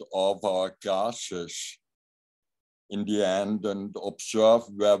part of our classes in the end, and observe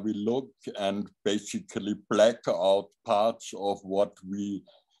where we look and basically black out parts of what we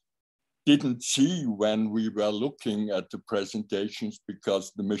didn't see when we were looking at the presentations,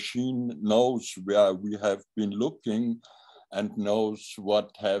 because the machine knows where we have been looking and knows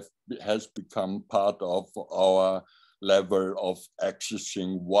what has become part of our level of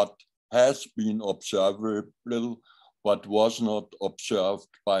accessing what has been observable but was not observed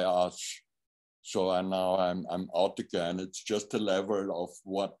by us. So now I'm out again. It's just a level of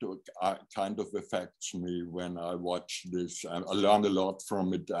what kind of affects me when I watch this. I learn a lot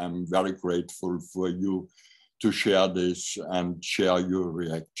from it. I'm very grateful for you to share this and share your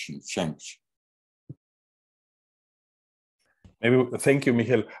reactions. Thanks. Maybe, thank you,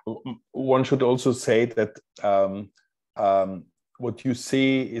 Michael. One should also say that what you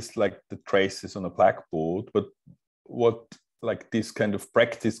see is like the traces on a blackboard, but what like this kind of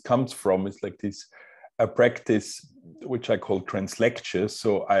practice comes from is like this a practice which I call translecture.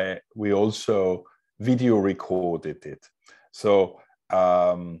 So we also video recorded it. So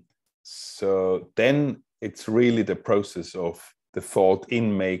so then it's really the process of the thought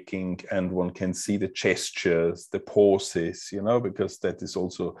in making, and one can see the gestures, the pauses, you know, because that is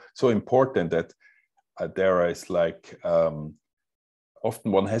also so important that there is like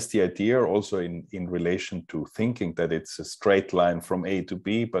often one has the idea also in relation to thinking that it's a straight line from A to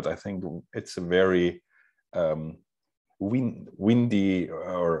B, but I think it's a very windy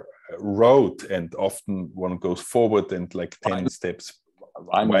or road, and often one goes forward and like 10 steps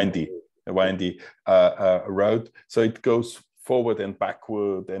windy road. So it goes forward and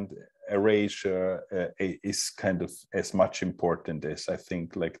backward, and erasure is kind of as much important as I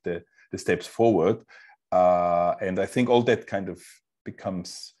think like the steps forward. And I think all that kind of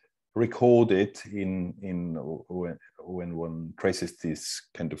becomes recorded in when one traces these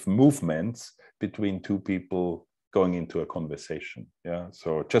kind of movements between two people going into a conversation. Yeah.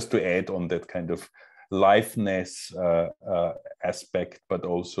 So just to add on that kind of liveness aspect, but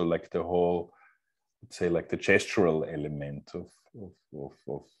also like the whole, let's say, like the gestural element of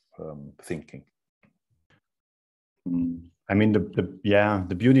thinking. I mean,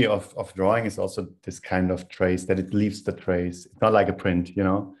 the beauty of drawing is also this kind of trace, that it leaves the trace. It's not like a print, you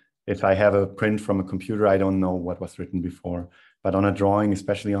know. If I have a print from a computer, I don't know what was written before. But on a drawing,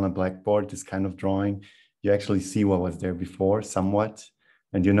 especially on a blackboard, this kind of drawing, you actually see what was there before somewhat.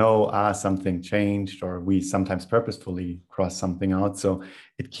 And you know, something changed, or we sometimes purposefully cross something out. So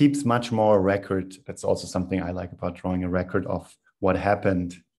it keeps much more record. That's also something I like about drawing, a record of what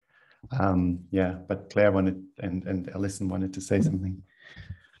happened. Yeah, but Claire wanted and Alison wanted to say something.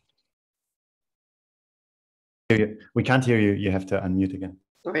 We can't hear you. You have to unmute again.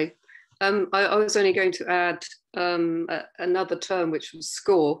 Sorry. I was only going to add another term, which was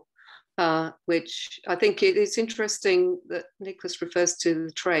score, which I think it's interesting that Nicholas refers to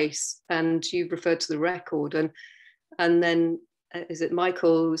the trace and you referred to the record. And then, is it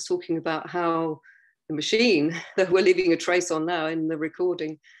Michael who was talking about how the machine that we're leaving a trace on now in the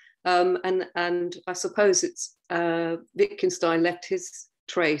recording. And I suppose it's Wittgenstein left his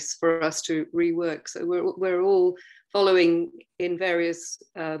trace for us to rework. So we're all following in various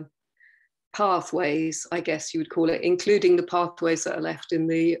pathways, I guess you would call it, including the pathways that are left in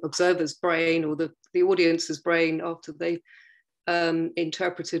the observer's brain or the audience's brain after they've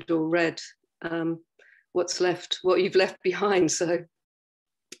interpreted or read what's left, what you've left behind. So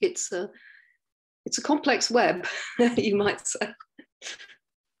it's a complex web, you might say.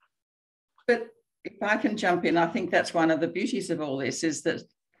 But if I can jump in, I think that's one of the beauties of all this, is that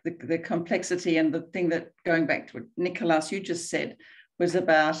the complexity, and the thing that, going back to what Nikolaus, you just said, was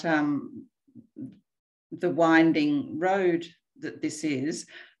about the winding road that this is.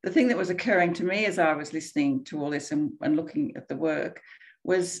 The thing that was occurring to me as I was listening to all this and looking at the work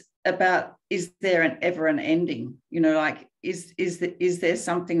was about, is there ever an ending? You know, like, is there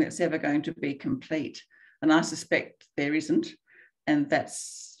something that's ever going to be complete? And I suspect there isn't, and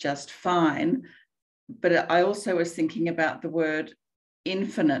that's just fine. But I also was thinking about the word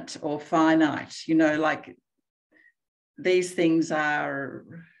infinite or finite, you know, like these things are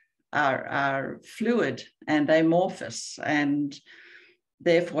fluid and amorphous, and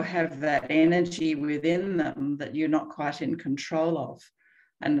therefore have that energy within them that you're not quite in control of.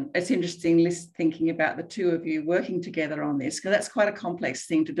 And it's interesting thinking about the two of you working together on this, because that's quite a complex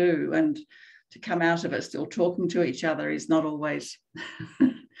thing to do, and to come out of it still talking to each other is not always,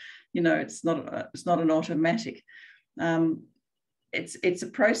 you know, it's not an automatic. It's a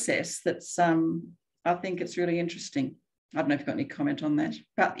process that's, I think it's really interesting. I don't know if you've got any comment on that,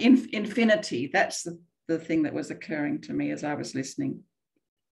 but infinity, that's the thing that was occurring to me as I was listening.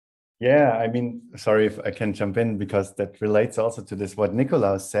 Yeah, I mean, sorry if I can jump in, because that relates also to this, what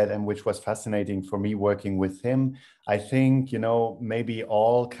Nikolaus said, and which was fascinating for me working with him. I think, you know, maybe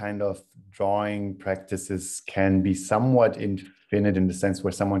all kind of drawing practices can be somewhat infinite in the sense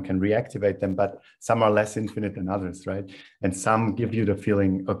where someone can reactivate them, but some are less infinite than others, right? And some give you the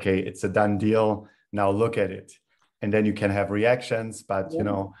feeling, okay, it's a done deal, now look at it. And then you can have reactions, but, you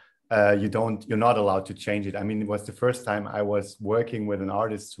know, you're not allowed to change it. I mean, it was the first time I was working with an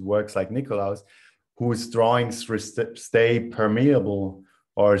artist who works like Nikolaus, whose drawings stay permeable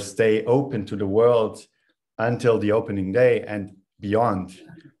or stay open to the world until the opening day and beyond.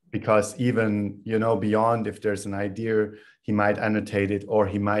 Because even, you know, beyond, if there's an idea, he might annotate it, or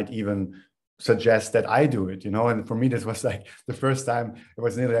he might even suggest that I do it, you know. And for me, this was like the first time it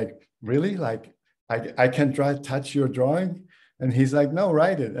was nearly like, really? Like, I can touch your drawing? And he's like, no,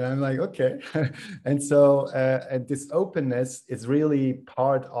 write it. And I'm like, okay. And so and this openness is really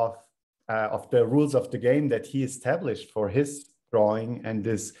part of the rules of the game that he established for his drawing, and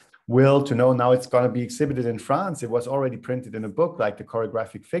this will to know now it's going to be exhibited in France. It was already printed in a book, like the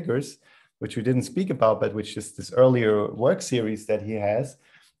choreographic figures, which we didn't speak about, but which is this earlier work series that he has.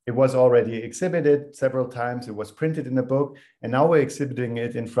 It was already exhibited several times. It was printed in a book, and now we're exhibiting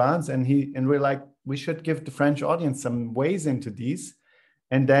it in France. And we're like, we should give the French audience some ways into these.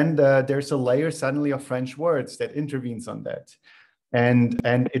 And then there's a layer suddenly of French words that intervenes on that. And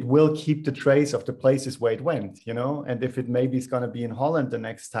it will keep the trace of the places where it went, you know. And if it maybe is going to be in Holland the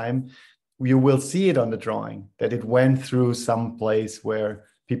next time, you will see it on the drawing that it went through some place where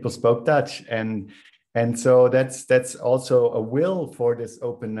people spoke Dutch. And so that's also a will for this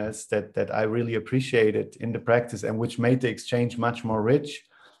openness that I really appreciated in the practice, and which made the exchange much more rich,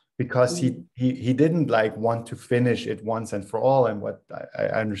 because he didn't like want to finish it once and for all. And what I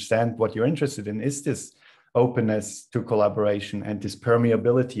understand what you're interested in is this openness to collaboration and this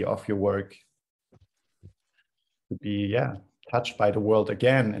permeability of your work to be, touched by the world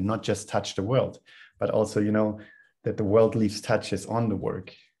again, and not just touch the world, but also, you know, that the world leaves touches on the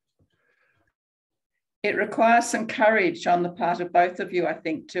work. It requires some courage on the part of both of you, I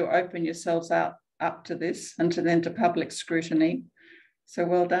think, to open yourselves up to this and to public scrutiny. So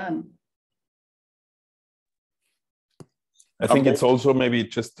well done. I think it's also maybe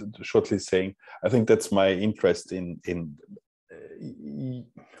just shortly saying, I think that's my interest in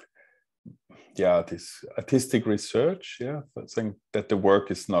this artistic research. Yeah, saying that the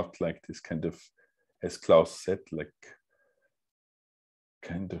work is not like this kind of, as Klaus said, like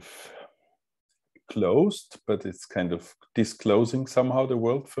kind of closed, but it's kind of disclosing somehow the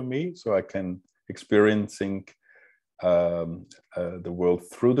world for me, so I can experiencing the world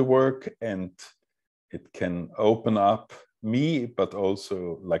through the work, and it can open up me, but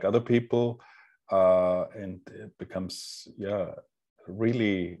also like other people, and it becomes, yeah,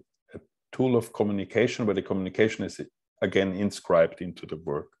 really a tool of communication, where the communication is again inscribed into the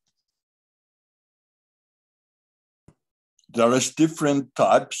work. There is different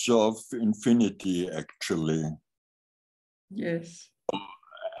types of infinity, actually. Yes.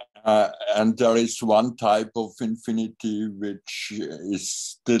 And there is one type of infinity which is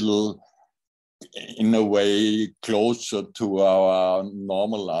still, in a way, closer to our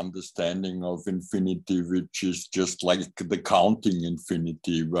normal understanding of infinity, which is just like the counting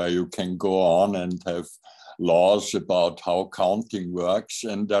infinity, where you can go on and have laws about how counting works.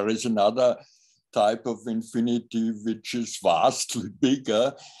 And there is another type of infinity which is vastly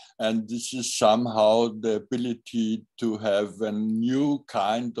bigger, and this is somehow the ability to have a new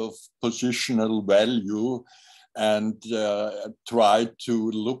kind of positional value and try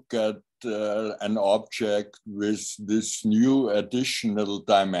to look at an object with this new additional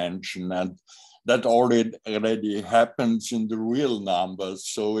dimension. And that already happens in the real numbers.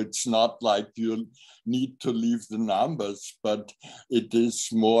 So it's not like you need to leave the numbers, but it is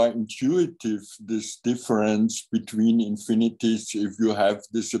more intuitive, this difference between infinities, if you have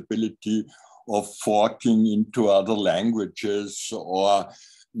this ability of forking into other languages, or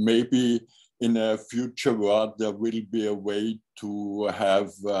maybe in a future world, there will be a way to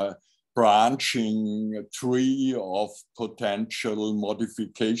have branching tree of potential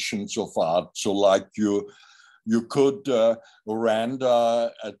modifications of art. So like you could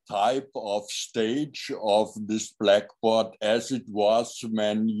render a type of stage of this blackboard as it was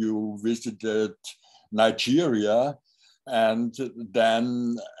when you visited Nigeria, and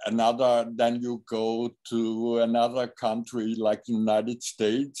then you go to another country like the United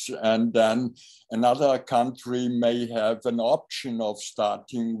States, and then another country may have an option of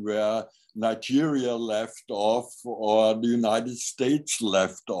starting where Nigeria left off or the United States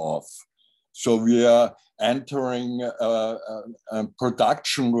left off. So we are entering a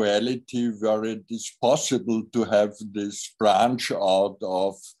production reality where it is possible to have this branch out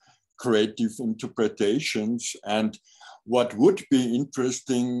of creative interpretations. And what would be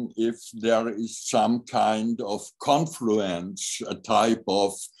interesting if there is some kind of confluence, a type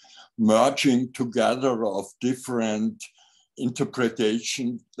of merging together of different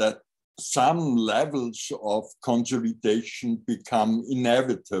interpretations, that some levels of consolidation become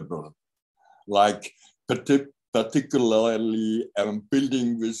inevitable, like particularly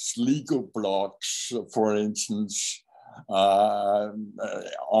building with Lego blocks, for instance, or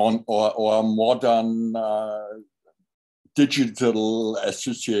modern digital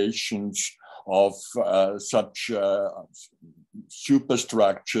associations of such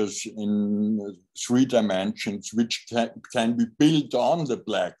superstructures in 3 dimensions, which can be built on the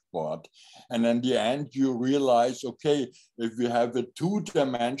blackboard. And in the end, you realize, okay, if we have a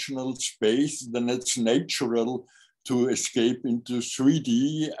 2-dimensional space, then it's natural to escape into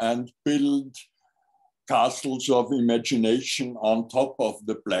 3D and build castles of imagination on top of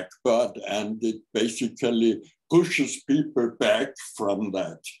the blackboard. And it basically pushes people back from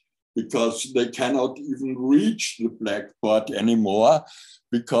that, because they cannot even reach the blackboard anymore,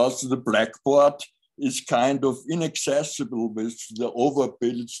 because the blackboard is kind of inaccessible with the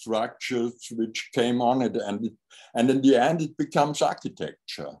overbuilt structures which came on it. And in the end, it becomes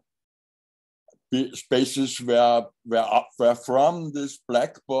architecture. Spaces where from this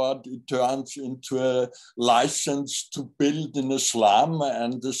blackboard, it turns into a license to build in a slum,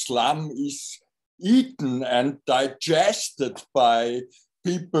 and the slum is eaten and digested by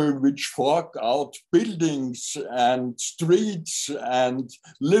people which fork out buildings and streets and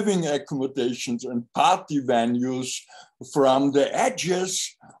living accommodations and party venues from the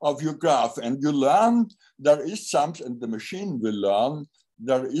edges of your graph. And you learn there is some, and the machine will learn,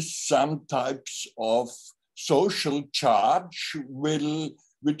 there is some types of social charge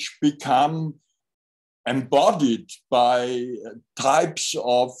which become embodied by types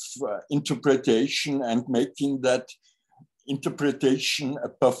of interpretation, and making that interpretation a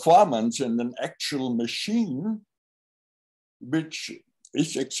performance in an actual machine which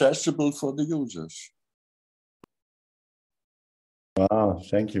is accessible for the users. Wow,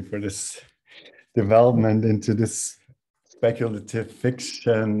 thank you for this development into this speculative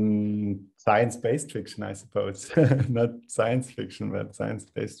fiction, science-based fiction, I suppose. Not science fiction, but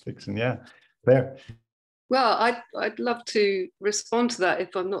science-based fiction. Yeah, there. Well, I'd love to respond to that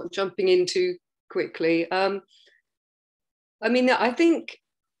if I'm not jumping in too quickly. I mean, I think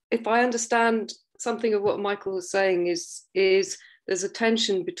if I understand something of what Michael was saying is there's a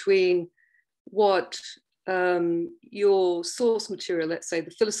tension between what your source material, let's say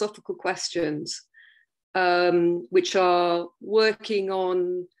the philosophical questions which are working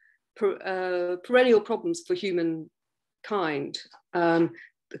on perennial problems for humankind, the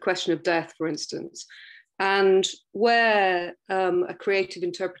question of death, for instance, and where a creative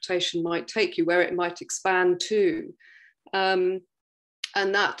interpretation might take you, where it might expand to. And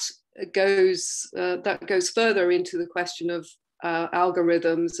that goes further into the question of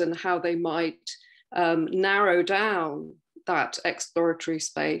algorithms and how they might narrow down that exploratory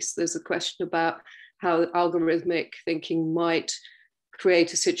space. There's a question about how algorithmic thinking might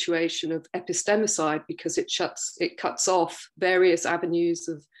create a situation of epistemicide because it cuts off various avenues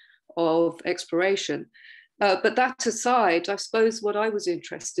of exploration. But that aside, I suppose what I was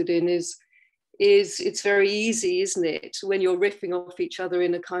interested in is it's very easy, isn't it, when you're riffing off each other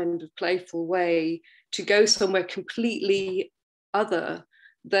in a kind of playful way, to go somewhere completely other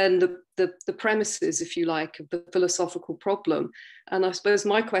than the premises, if you like, of the philosophical problem. And I suppose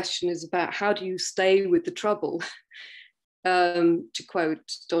my question is about how do you stay with the trouble? To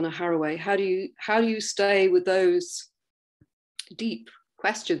quote Donna Haraway, how do you stay with those deep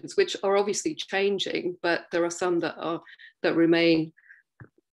questions, which are obviously changing, but there are some that remain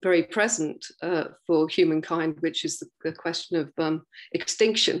very present for humankind, which is the question of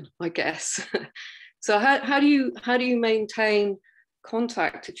extinction, I guess. So how do you maintain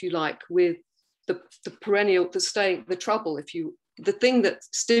contact, if you like, with the perennial, the trouble, the thing that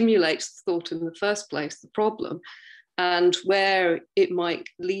stimulates thought in the first place, the problem, and where it might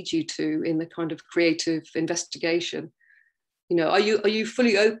lead you to in the kind of creative investigation? You know, are you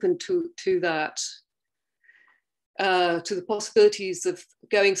fully open to that? To the possibilities of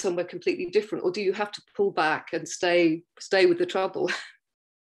going somewhere completely different, or do you have to pull back and stay with the trouble?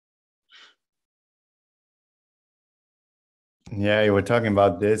 Yeah, you were talking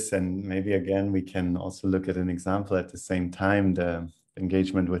about this, and maybe again we can also look at an example at the same time, the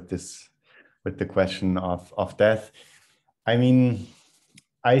engagement with the question of death. I mean,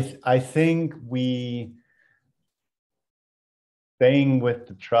 I think staying with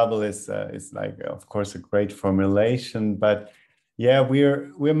the trouble is like, of course, a great formulation, but yeah,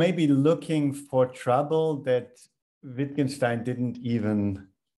 we're maybe looking for trouble that Wittgenstein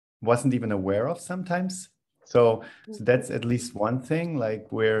wasn't even aware of sometimes. So that's at least one thing.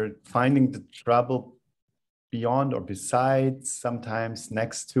 Like, we're finding the trouble beyond or besides, sometimes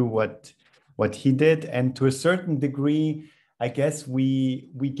next to what he did, and to a certain degree, I guess we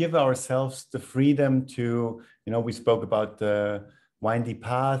give ourselves the freedom to, we spoke about the windy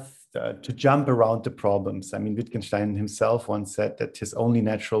path, to jump around the problems. I mean, Wittgenstein himself once said that his only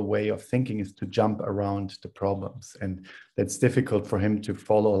natural way of thinking is to jump around the problems. And that's difficult for him to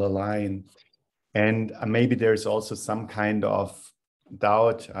follow a line. And maybe there's also some kind of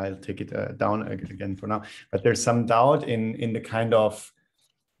doubt. I'll take it down again for now. But there's some doubt in the kind of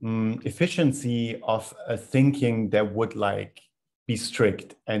efficiency of a thinking that would like be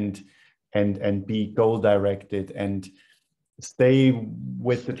strict and be goal directed and stay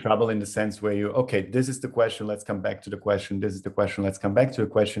with the trouble in the sense where okay, this is the question, let's come back to the question, this is the question, let's come back to the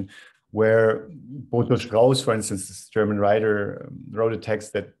question. Where Bodo Strauss, for instance, this German writer, wrote a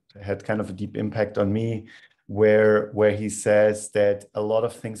text that had kind of a deep impact on me, where he says that a lot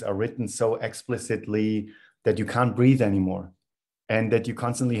of things are written so explicitly that you can't breathe anymore. And that you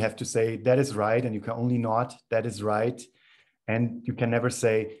constantly have to say, that is right, and you can only nod, that is right. And you can never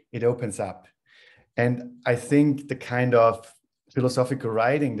say, it opens up. And I think the kind of philosophical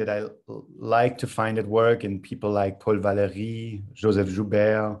writing that I like to find at work in people like Paul Valéry, Joseph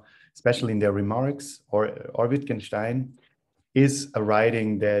Joubert, especially in their remarks, or Wittgenstein, is a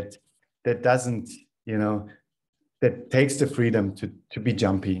writing that doesn't, that takes the freedom to be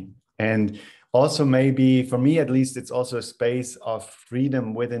jumpy. And also, maybe for me, at least, it's also a space of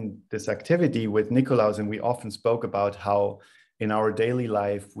freedom within this activity with Nikolaus. And we often spoke about how in our daily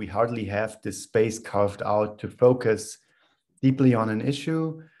life, we hardly have this space carved out to focus deeply on an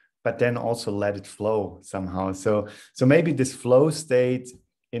issue, but then also let it flow somehow. So maybe this flow state,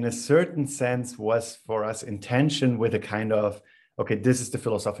 in a certain sense, was for us in tension with a kind of, okay, this is the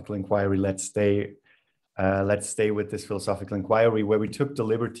philosophical inquiry. Let's stay with this philosophical inquiry, where we took the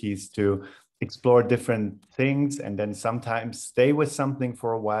liberties to explore different things and then sometimes stay with something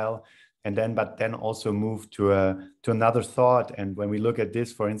for a while, but then also move to another thought. And when we look at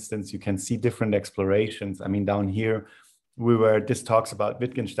this, for instance, you can see different explorations. I mean, down here, this talks about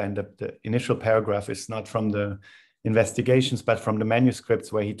Wittgenstein. The initial paragraph is not from the investigations, but from the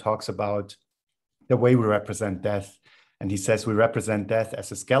manuscripts, where he talks about the way we represent death. And he says we represent death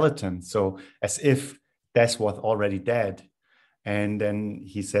as a skeleton. So as if death was already dead. And then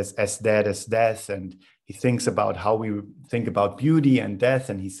he says, as dead as death. And he thinks about how we think about beauty and death.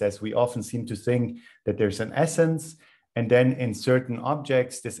 And he says, we often seem to think that there's an essence. And then in certain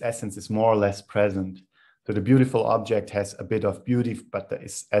objects, this essence is more or less present. So the beautiful object has a bit of beauty, but the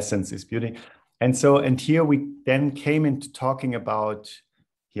essence is beauty. And so, and here we then came into talking about,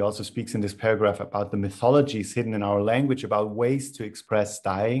 he also speaks in this paragraph about the mythologies hidden in our language, about ways to express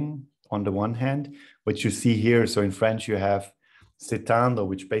dying on the one hand, which you see here. So in French, you have s'éteindre,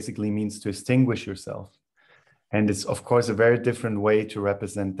 which basically means to extinguish yourself. And it's, of course, a very different way to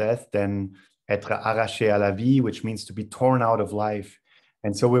represent death than être arraché à la vie, which means to be torn out of life.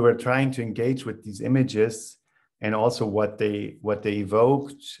 And so we were trying to engage with these images and also what they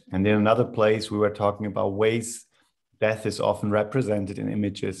evoked. And in another place, we were talking about ways death is often represented in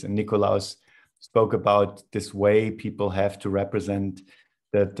images. And Nikolaus spoke about this way people have to represent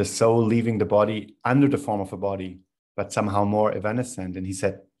the soul leaving the body under the form of a body, but somehow more evanescent. And he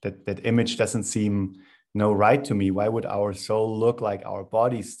said that image doesn't seem right to me. Why would our soul look like our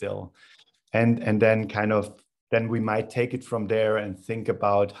body still? And then then we might take it from there and think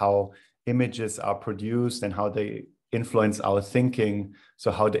about how images are produced and how they influence our thinking.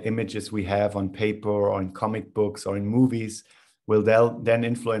 So how the images we have on paper or in comic books or in movies will then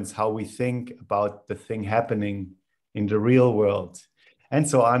influence how we think about the thing happening in the real world, and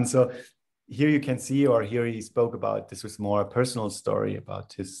so on. So here you can see, or here he spoke about, this was more a personal story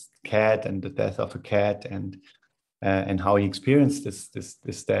about his cat and the death of a cat, and how he experienced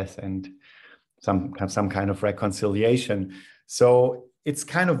this death and some kind of reconciliation. So it's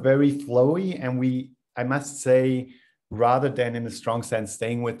kind of very flowy, and I must say, rather than in a strong sense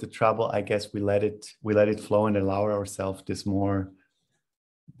staying with the trouble, I guess we let it flow and allow ourselves this more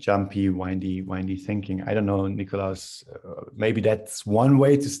jumpy, windy thinking. I don't know, Nikolaus, maybe that's one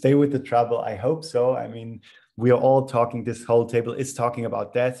way to stay with the trouble. I hope so. I mean, we are all talking, this whole table is talking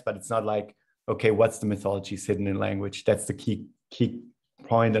about death, but it's not like, okay, what's the mythology hidden in language? That's the key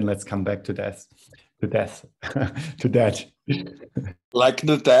point, and let's come back to death, to that. Like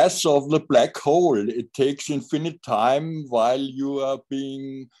the death of the black hole, it takes infinite time while you are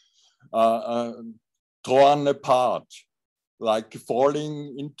being torn apart. Like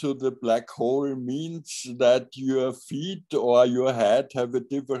falling into the black hole means that your feet or your head have a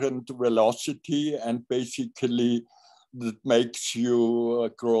different velocity, and basically that makes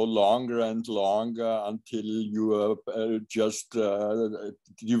you grow longer and longer until you are just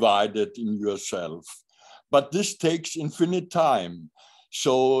divided in yourself. But this takes infinite time.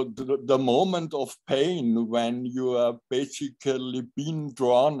 So the moment of pain when you are basically being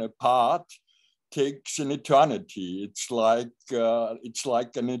drawn apart takes an eternity. It's like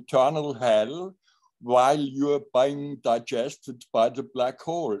an eternal hell while you are being digested by the black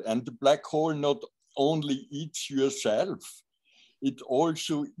hole. And the black hole not only eats yourself, it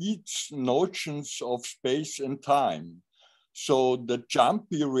also eats notions of space and time. So the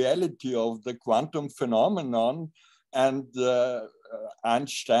jumpy reality of the quantum phenomenon and the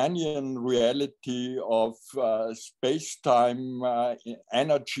Einsteinian reality of space-time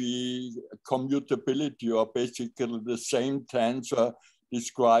energy commutability, or basically the same tensor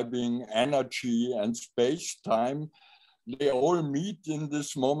describing energy and space-time, they all meet in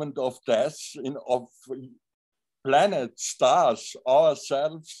this moment of death, of planets, stars,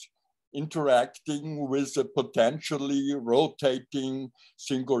 ourselves interacting with a potentially rotating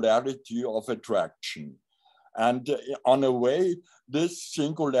singularity of attraction. And on a way, this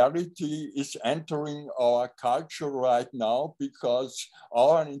singularity is entering our culture right now because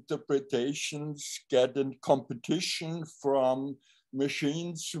our interpretations get in competition from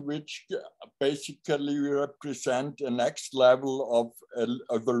machines which basically represent a next level of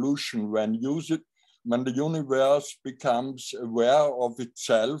evolution when the universe becomes aware of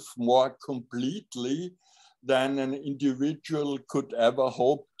itself more completely than an individual could ever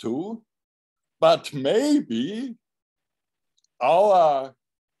hope to. But maybe our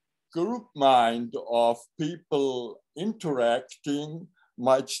group mind of people interacting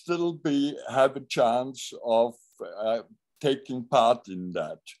might still have a chance of taking part in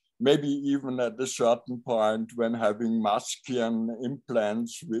that. Maybe even at a certain point when having Muskian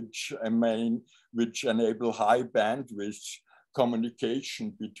implants which enable high bandwidth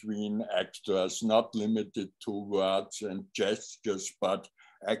communication between actors, not limited to words and gestures, but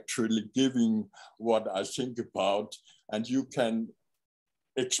actually giving what I think about, and you can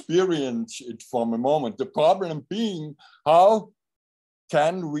experience it from a moment. The problem being, how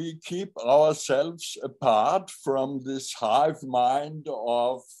can we keep ourselves apart from this hive mind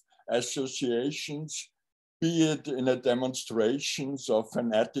of associations, be it in a demonstrations of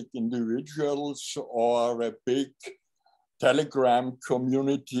fanatic individuals or a big Telegram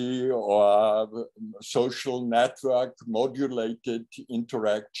community or social network modulated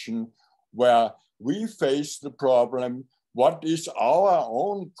interaction, where we face the problem, what is our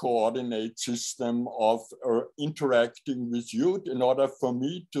own coordinate system of interacting with you in order for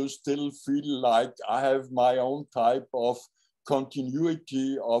me to still feel like I have my own type of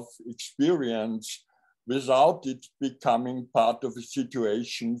continuity of experience without it becoming part of a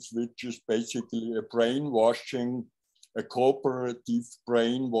situation which is basically a brainwashing, a cooperative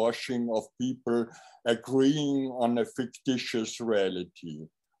brainwashing of people agreeing on a fictitious reality.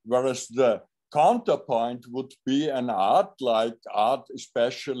 Whereas the counterpoint would be an art, like art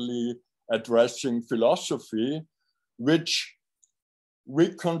especially addressing philosophy, which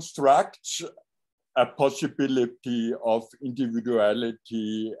reconstructs a possibility of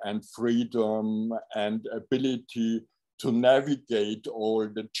individuality and freedom and ability to navigate all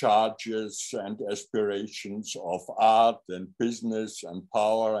the charges and aspirations of art and business and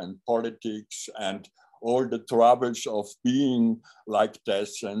power and politics and all the troubles of being, like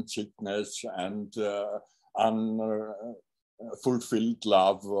death and sickness and unfulfilled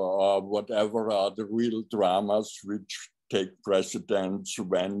love or whatever are the real dramas which take precedence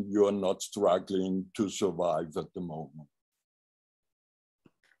when you're not struggling to survive at the moment.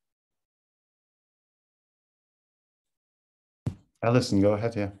 Alison, go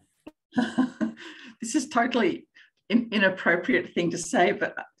ahead, yeah. This is totally inappropriate thing to say,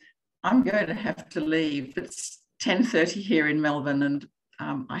 but I'm going to have to leave. It's 10:30 here in Melbourne and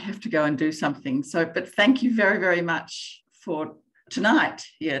I have to go and do something. So, but thank you very, very much for tonight.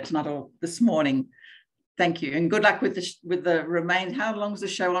 Yeah, tonight or this morning. Thank you. And good luck with the remain. How long is the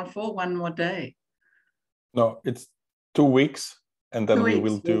show on for? One more day? No, it's 2 weeks. And then we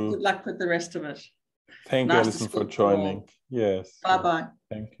will do... Good luck with the rest of it. Thank you, Alison, for joining. Yes. Bye-bye.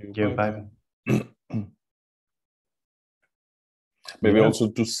 Thank you. Yeah, bye. Maybe also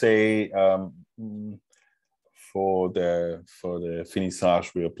to say for the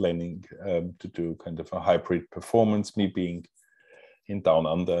finissage, we are planning to do kind of a hybrid performance, me being in Down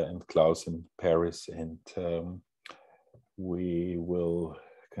Under and Klaus in Paris, and we will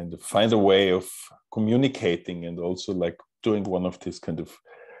kind of find a way of communicating and also like doing one of these kind of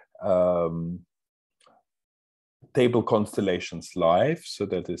table constellations live. So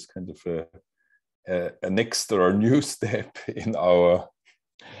that is kind of an extra new step in our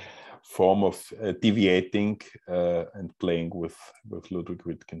form of deviating and playing with Ludwig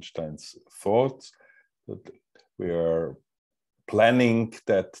Wittgenstein's thoughts. But we are planning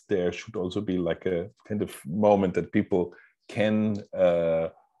that there should also be like a kind of moment that people can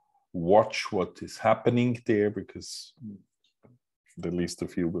watch what is happening there, because the least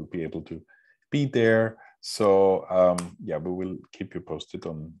of you will be able to be there. So yeah, we will keep you posted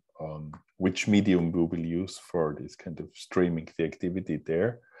on which medium we will use for this kind of streaming the activity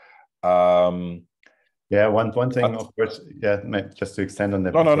there. Yeah, one thing, of course, yeah, just to extend on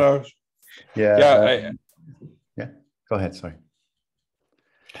that. No. Yeah, yeah. Go ahead. Sorry.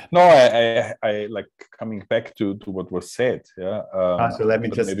 No, I like coming back to what was said. Yeah. So let me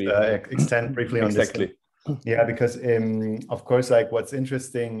just extend briefly on this. Yeah, because of course, like what's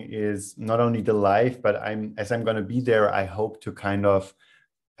interesting is not only the live, but as I'm going to be there, I hope to kind of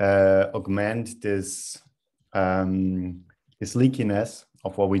augment this leakiness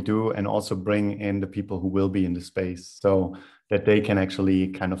of what we do, and also bring in the people who will be in the space, so that they can actually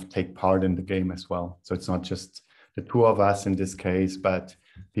kind of take part in the game as well. So it's not just the two of us in this case, but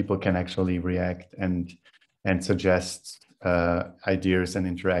people can actually react and suggest ideas and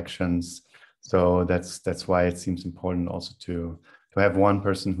interactions. So that's why it seems important also to have one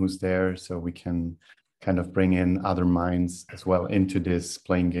person who's there, so we can kind of bring in other minds as well into this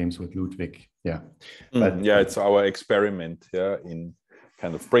playing games with Ludwig. Yeah. But yeah, it's our experiment, yeah, in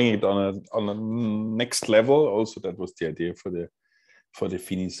kind of bringing it on a next level. Also, that was the idea for the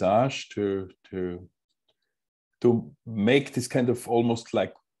finissage, to make this kind of almost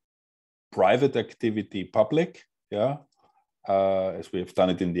like private activity public, yeah, as we have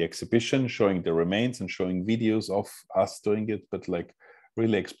done it in the exhibition, showing the remains and showing videos of us doing it, but like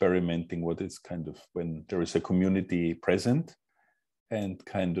really experimenting what is kind of when there is a community present and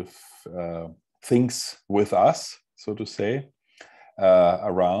kind of things with us, so to say,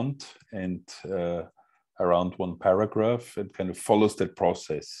 around one paragraph, and kind of follows that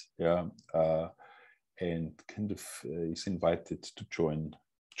process, yeah, and kind of is invited to join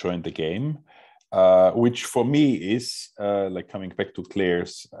the game, which for me is like coming back to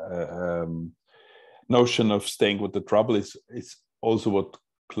Claire's notion of staying with the trouble is also what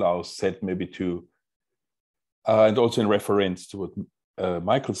Klaus said, maybe to and also in reference to what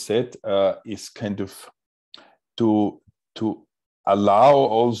Michael said, is kind of to allow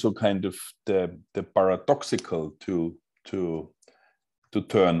also kind of the paradoxical to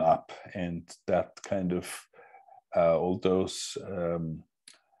turn up, and that kind of all those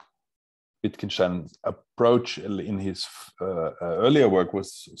Wittgenstein's approach in his earlier work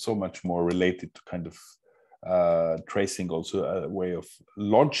was so much more related to kind of tracing also a way of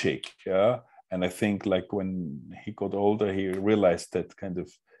logic, yeah. And I think like when he got older, he realized that kind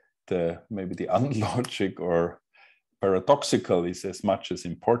of maybe the unlogic or paradoxical is as much as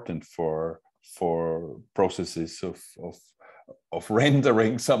important for processes of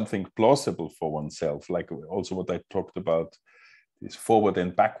rendering something plausible for oneself. Like also what I talked about, this forward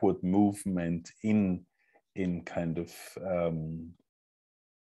and backward movement in kind of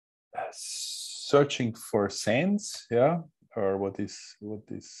searching for sense, yeah, or what is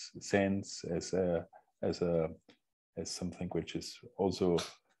sense as something which is also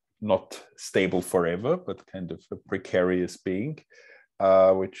not stable forever, but kind of a precarious being,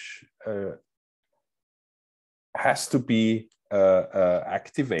 which has to be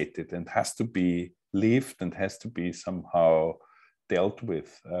activated and has to be lived and has to be somehow dealt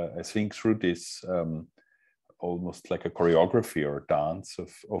with. I think through this almost like a choreography or dance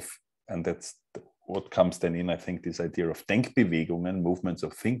of and that's what comes then in, I think, this idea of Denkbewegungen, movements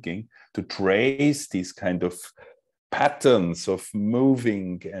of thinking, to trace these kind of patterns of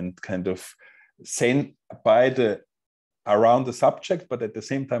moving and kind of sent by around the subject, but at the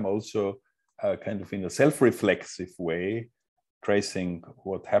same time also kind of in a self-reflexive way, tracing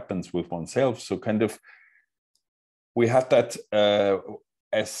what happens with oneself. So kind of we had that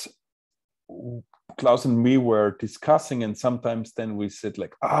as Klaus and me were discussing, and sometimes then we said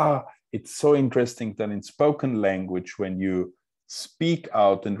like, it's so interesting that in spoken language, when you speak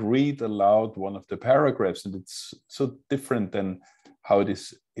out and read aloud one of the paragraphs, and it's so different than how it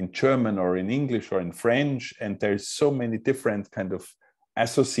is in German or in English or in French, and there's so many different kind of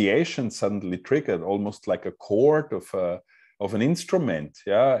associations suddenly triggered, almost like a chord of an instrument,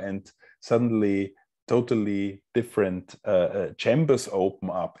 yeah, and suddenly totally different chambers open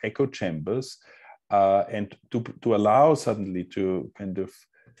up, echo chambers, and to allow suddenly to kind of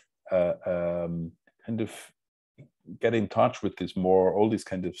get in touch with this all these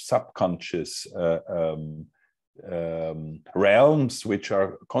kind of subconscious realms which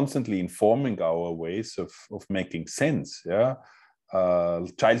are constantly informing our ways of making sense, yeah.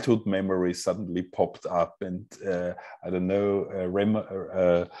 Childhood memories suddenly popped up, and I don't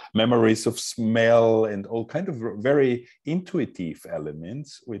know, memories of smell and all kind of very intuitive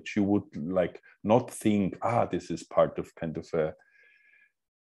elements which you would like not think, this is part of kind of a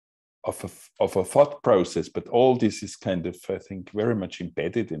thought process, but all this is kind of, I think, very much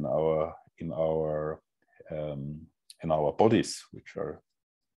embedded in our bodies, which are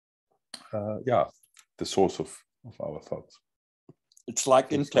the source of our thoughts. It's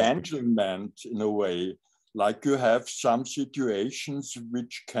like entanglement in a way, like you have some situations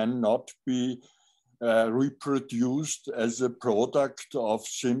which cannot be reproduced as a product of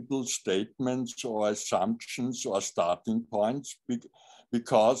simple statements or assumptions or starting points,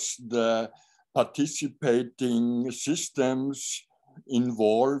 because the participating systems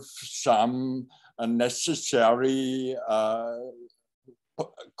involve some necessary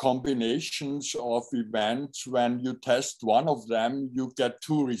combinations of events. When you test one of them, you get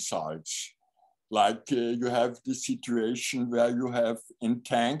two results. Like you have the situation where you have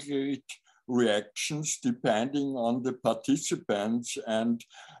entangled reactions depending on the participants, and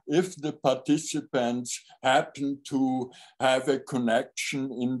if the participants happen to have a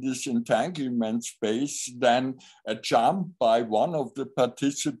connection in this entanglement space, then a jump by one of the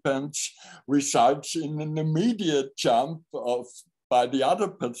participants results in an immediate jump by the other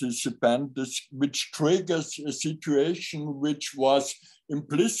participant, which triggers a situation which was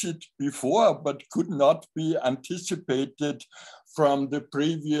implicit before but could not be anticipated from the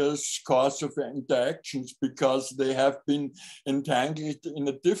previous course of interactions, because they have been entangled in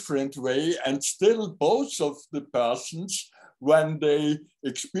a different way, and still both of the persons, when they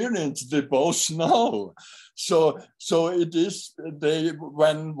experience, they both know. So it is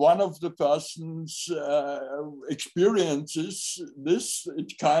when one of the persons experiences this,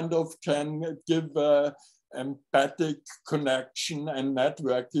 it kind of can give empathic connection and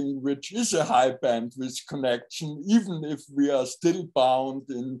networking, which is a high bandwidth connection, even if we are still bound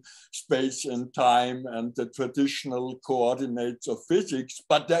in space and time and the traditional coordinates of physics.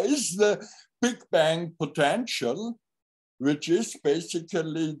 But there is the Big Bang potential, which is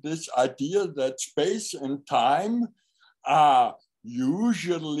basically this idea that space and time are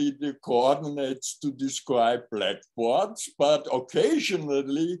usually the coordinates to describe blackboards, but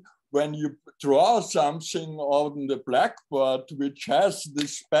occasionally when you draw something on the blackboard, which has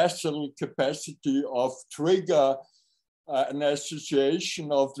this special capacity of trigger an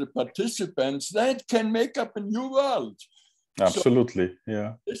association of the participants, that can make up a new world. Absolutely, so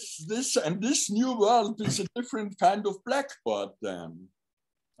yeah. This new world is a different kind of blackboard then.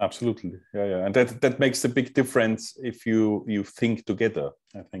 Absolutely, yeah. And that makes a big difference if you think together.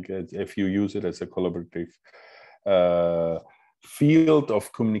 I think if you use it as a collaborative field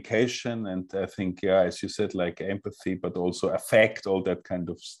of communication, and I think, yeah, as you said, like empathy, but also affect, all that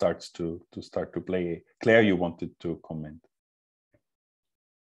kind of starts to play. Claire, you wanted to comment.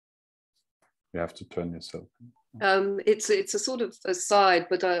 You have to turn yourself. It's a sort of aside,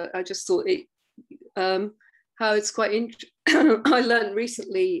 but I just thought it how it's quite interesting. I learned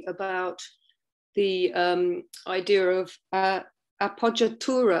recently about the idea of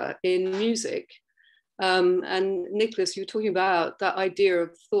appoggiatura in music. And Nicholas, you were talking about that idea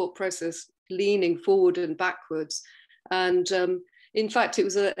of thought process leaning forward and backwards. And in fact, it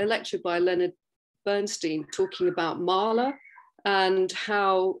was a lecture by Leonard Bernstein talking about Mahler and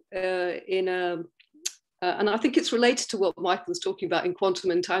how and I think it's related to what Michael was talking about in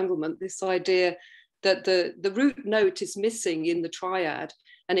quantum entanglement, this idea that the root note is missing in the triad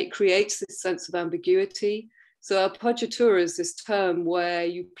and it creates this sense of ambiguity. So appoggiatura is this term where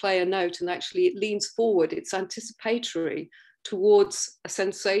you play a note and actually it leans forward, it's anticipatory towards a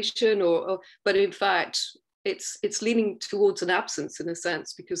sensation, but in fact, it's leaning towards an absence in a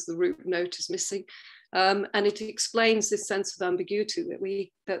sense because the root note is missing. And it explains this sense of ambiguity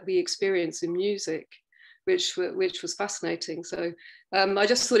that we experience in music, which was fascinating. So I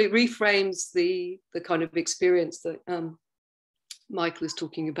just thought it reframes the kind of experience that Michael is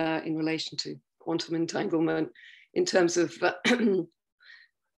talking about in relation to quantum entanglement in terms of,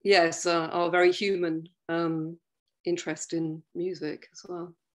 yes, our very human interest in music as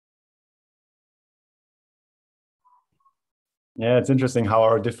well. Yeah, it's interesting how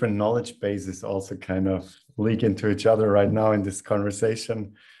our different knowledge bases also kind of leak into each other right now in this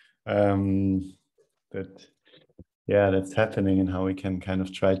conversation. That's happening, and how we can kind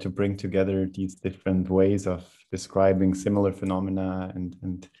of try to bring together these different ways of describing similar phenomena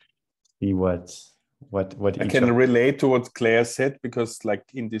and see what I can relate to what Claire said, because like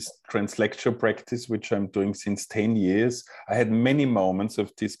in this translecture practice, which I'm doing since 10 years, I had many moments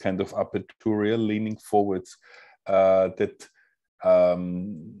of this kind of apertura, leaning forwards,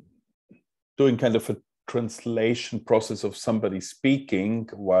 doing kind of a translation process of somebody speaking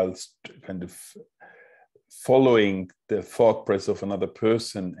whilst kind of following the thought process of another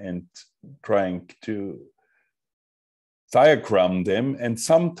person and trying to diagram them. And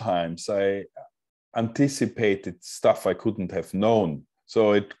sometimes I anticipated stuff I couldn't have known.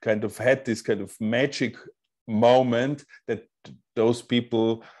 So it kind of had this kind of magic moment that those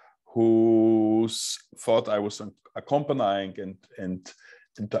people who thought I was accompanying and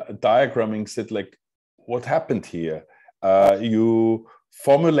diagramming said, like, what happened here? You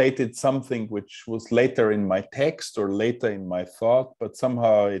formulated something which was later in my text or later in my thought, but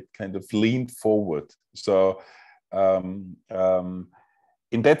somehow it kind of leaned forward. So in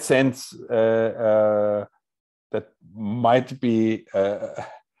that sense, that might be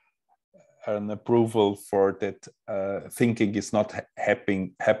an approval for that thinking is not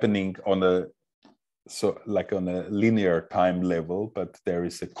happening on a linear time level, but there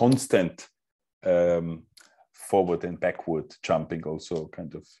is a constant forward and backward jumping also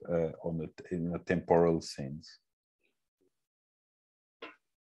kind of in a temporal sense.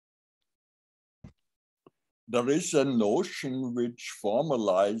 There is a notion which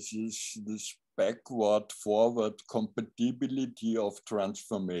formalizes this backward-forward compatibility of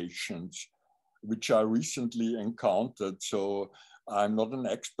transformations, which I recently encountered. So I'm not an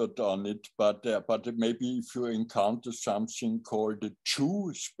expert on it, but maybe if you encounter something called the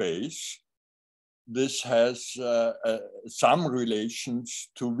Jew space, this has some relations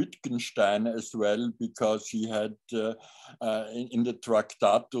to Wittgenstein as well, because he had in the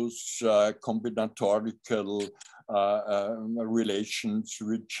Tractatus combinatorical relations,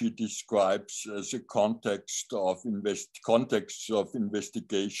 which he describes as a context of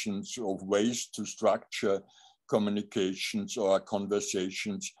investigations of ways to structure communications or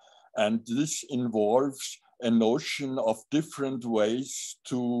conversations. And this involves a notion of different ways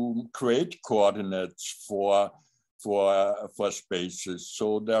to create coordinates for spaces.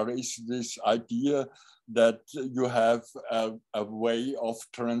 So there is this idea that you have a way of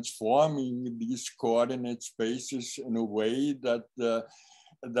transforming these coordinate spaces in a way that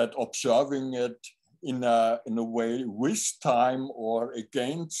that observing it in a way with time or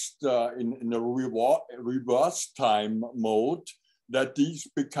against in a reverse time mode that these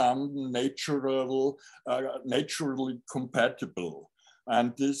become naturally compatible.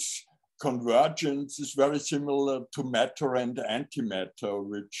 And this convergence is very similar to matter and antimatter,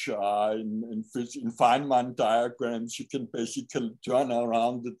 which are in Feynman diagrams, you can basically turn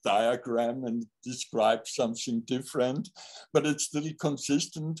around the diagram and describe something different, but it's still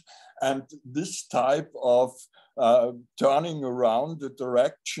consistent. And this type of turning around the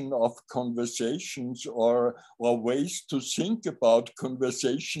direction of conversations or ways to think about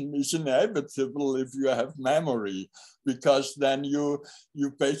conversation is inevitable if you have memory, because then you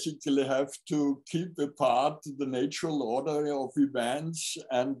basically have to keep apart the natural order of events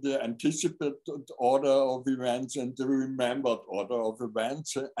and the anticipated order of events and the remembered order of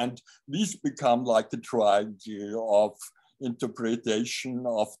events. And these become like the triangle of interpretation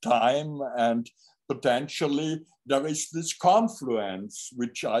of time, and potentially there is this confluence,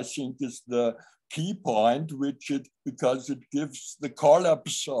 which I think is the key point, because it gives the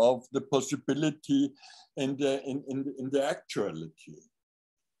collapse of the possibility in the actuality.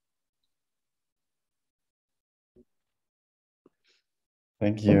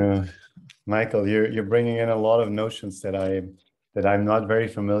 Thank you, Michael. You're bringing in a lot of notions that I'm not very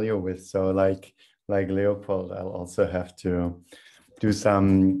familiar with. So like Leopold, I'll also have to do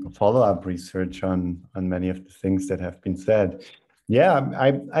some follow-up research on many of the things that have been said. Yeah,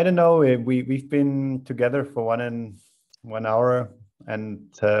 I don't know. We've been together for 1 hour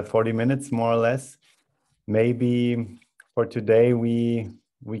and 40 minutes, more or less. Maybe for today we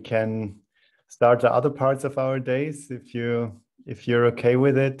can start the other parts of our days if you're okay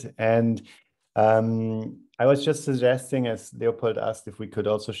with it. And I was just suggesting, as Leopold asked, if we could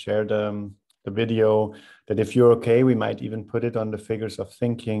also share the video, that if you're okay, we might even put it on the Figures of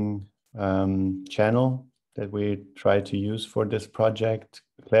Thinking channel that we try to use for this project.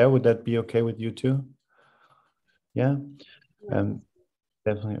 Claire, would that be okay with you too? Yeah,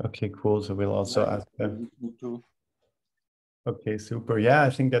 definitely. Okay, cool. So we'll also ask them. Okay, super. Yeah,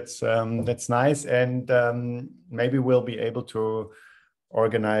 I think that's nice, and maybe we'll be able to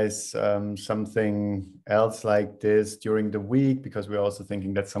organize something else like this during the week, because we're also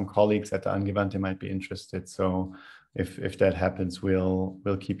thinking that some colleagues at the Angewandte might be interested. So if that happens, we'll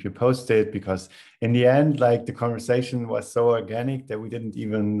keep you posted, because in the end, like, the conversation was so organic that we didn't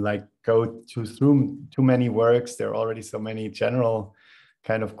even like go through too many works. There are already so many general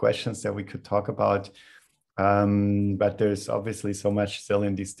kind of questions that we could talk about. But there's obviously so much still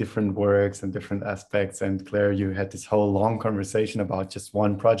in these different works and different aspects. And Claire, you had this whole long conversation about just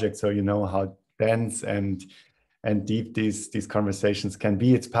one project, so you know how dense and deep these conversations can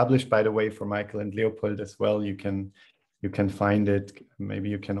be. It's published, by the way, for Michael and Leopold as well. You can find it. Maybe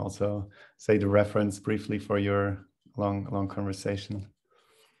you can also say the reference briefly for your long conversation.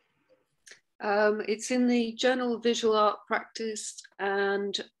 It's in the Journal of Visual Art Practice,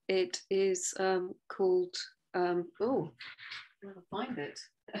 and it is called, oh, where will I find it?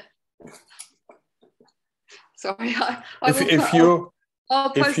 Sorry,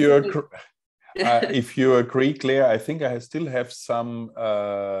 if you agree, Claire, I think I still have some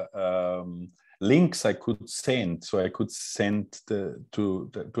links I could send, so I could send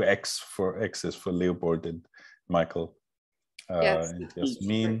to access for Leopold and Michael and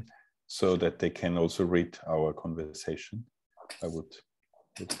Jasmin, so that they can also read our conversation. I would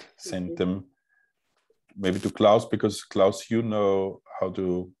send them maybe to Klaus, because Klaus, you know how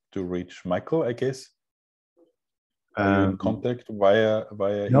to reach Michael, I guess. Are you in contact via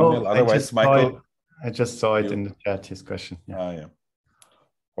email? Otherwise, Michael, I just saw it in the chat, his question. Yeah. Yeah.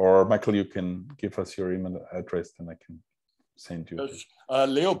 Or Michael, you can give us your email address, and I can send you. Yes.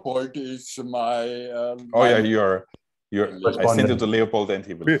 Leopold is my. I sent it to Leopold, and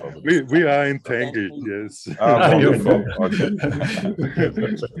he will follow. We are entangled, yes. Wonderful.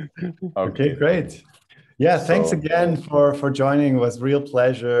 Okay, great. Yeah, thanks again for joining. It was a real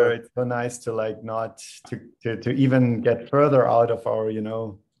pleasure. It's so nice to to even get further out of our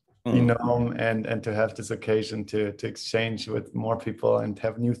genome and to have this occasion to exchange with more people and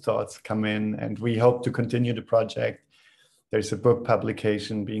have new thoughts come in. And we hope to continue the project. There's a book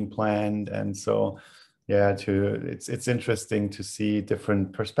publication being planned, and so yeah, it's interesting to see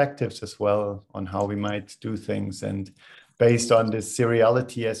different perspectives as well on how we might do things, and based on this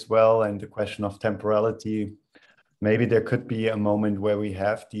seriality as well and the question of temporality, maybe there could be a moment where we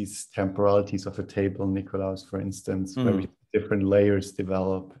have these temporalities of a table, Nikolaus, for instance, where we different layers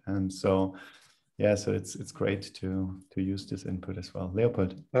develop. And so yeah, so it's great to use this input as well.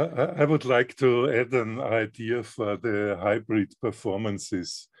 Leopold. I would like to add an idea for the hybrid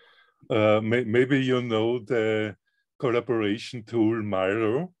performances. Maybe you know the collaboration tool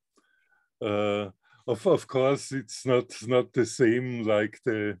Miro. of course, it's not the same like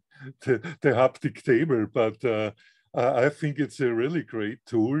the haptic table, but I think it's a really great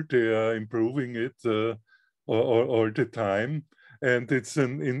tool. They are improving it all the time, and it's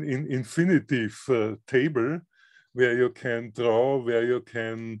an infinitive table where you can draw, where you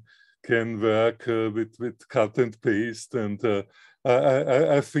can work with cut and paste, and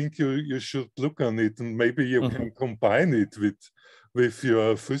I think you should look on it, and maybe you can combine it with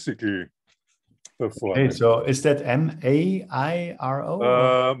your physical performance. Okay, so is that M-A-I-R-O?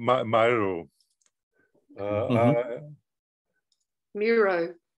 Miro.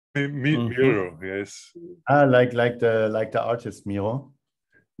 Miro. Miro, yes. Like the artist Miro.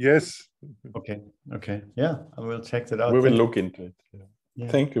 Yes. Okay. Yeah, I will check that out. We will look into it. Yeah.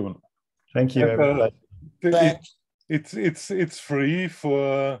 Thank you. Thank you, everybody. It's free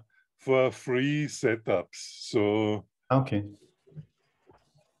for free setups. So okay.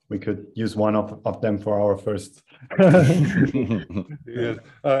 We could use one of them for our first. Yes,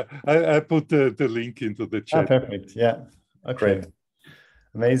 I put the link into the chat. Perfect. Yeah. Okay. Great.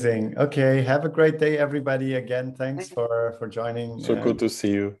 Amazing. Okay. Have a great day, everybody. Again, thanks for joining. So good to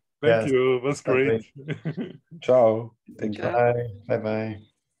see you. Thank you. It was great. Ciao. Thank you. Bye. Bye-bye.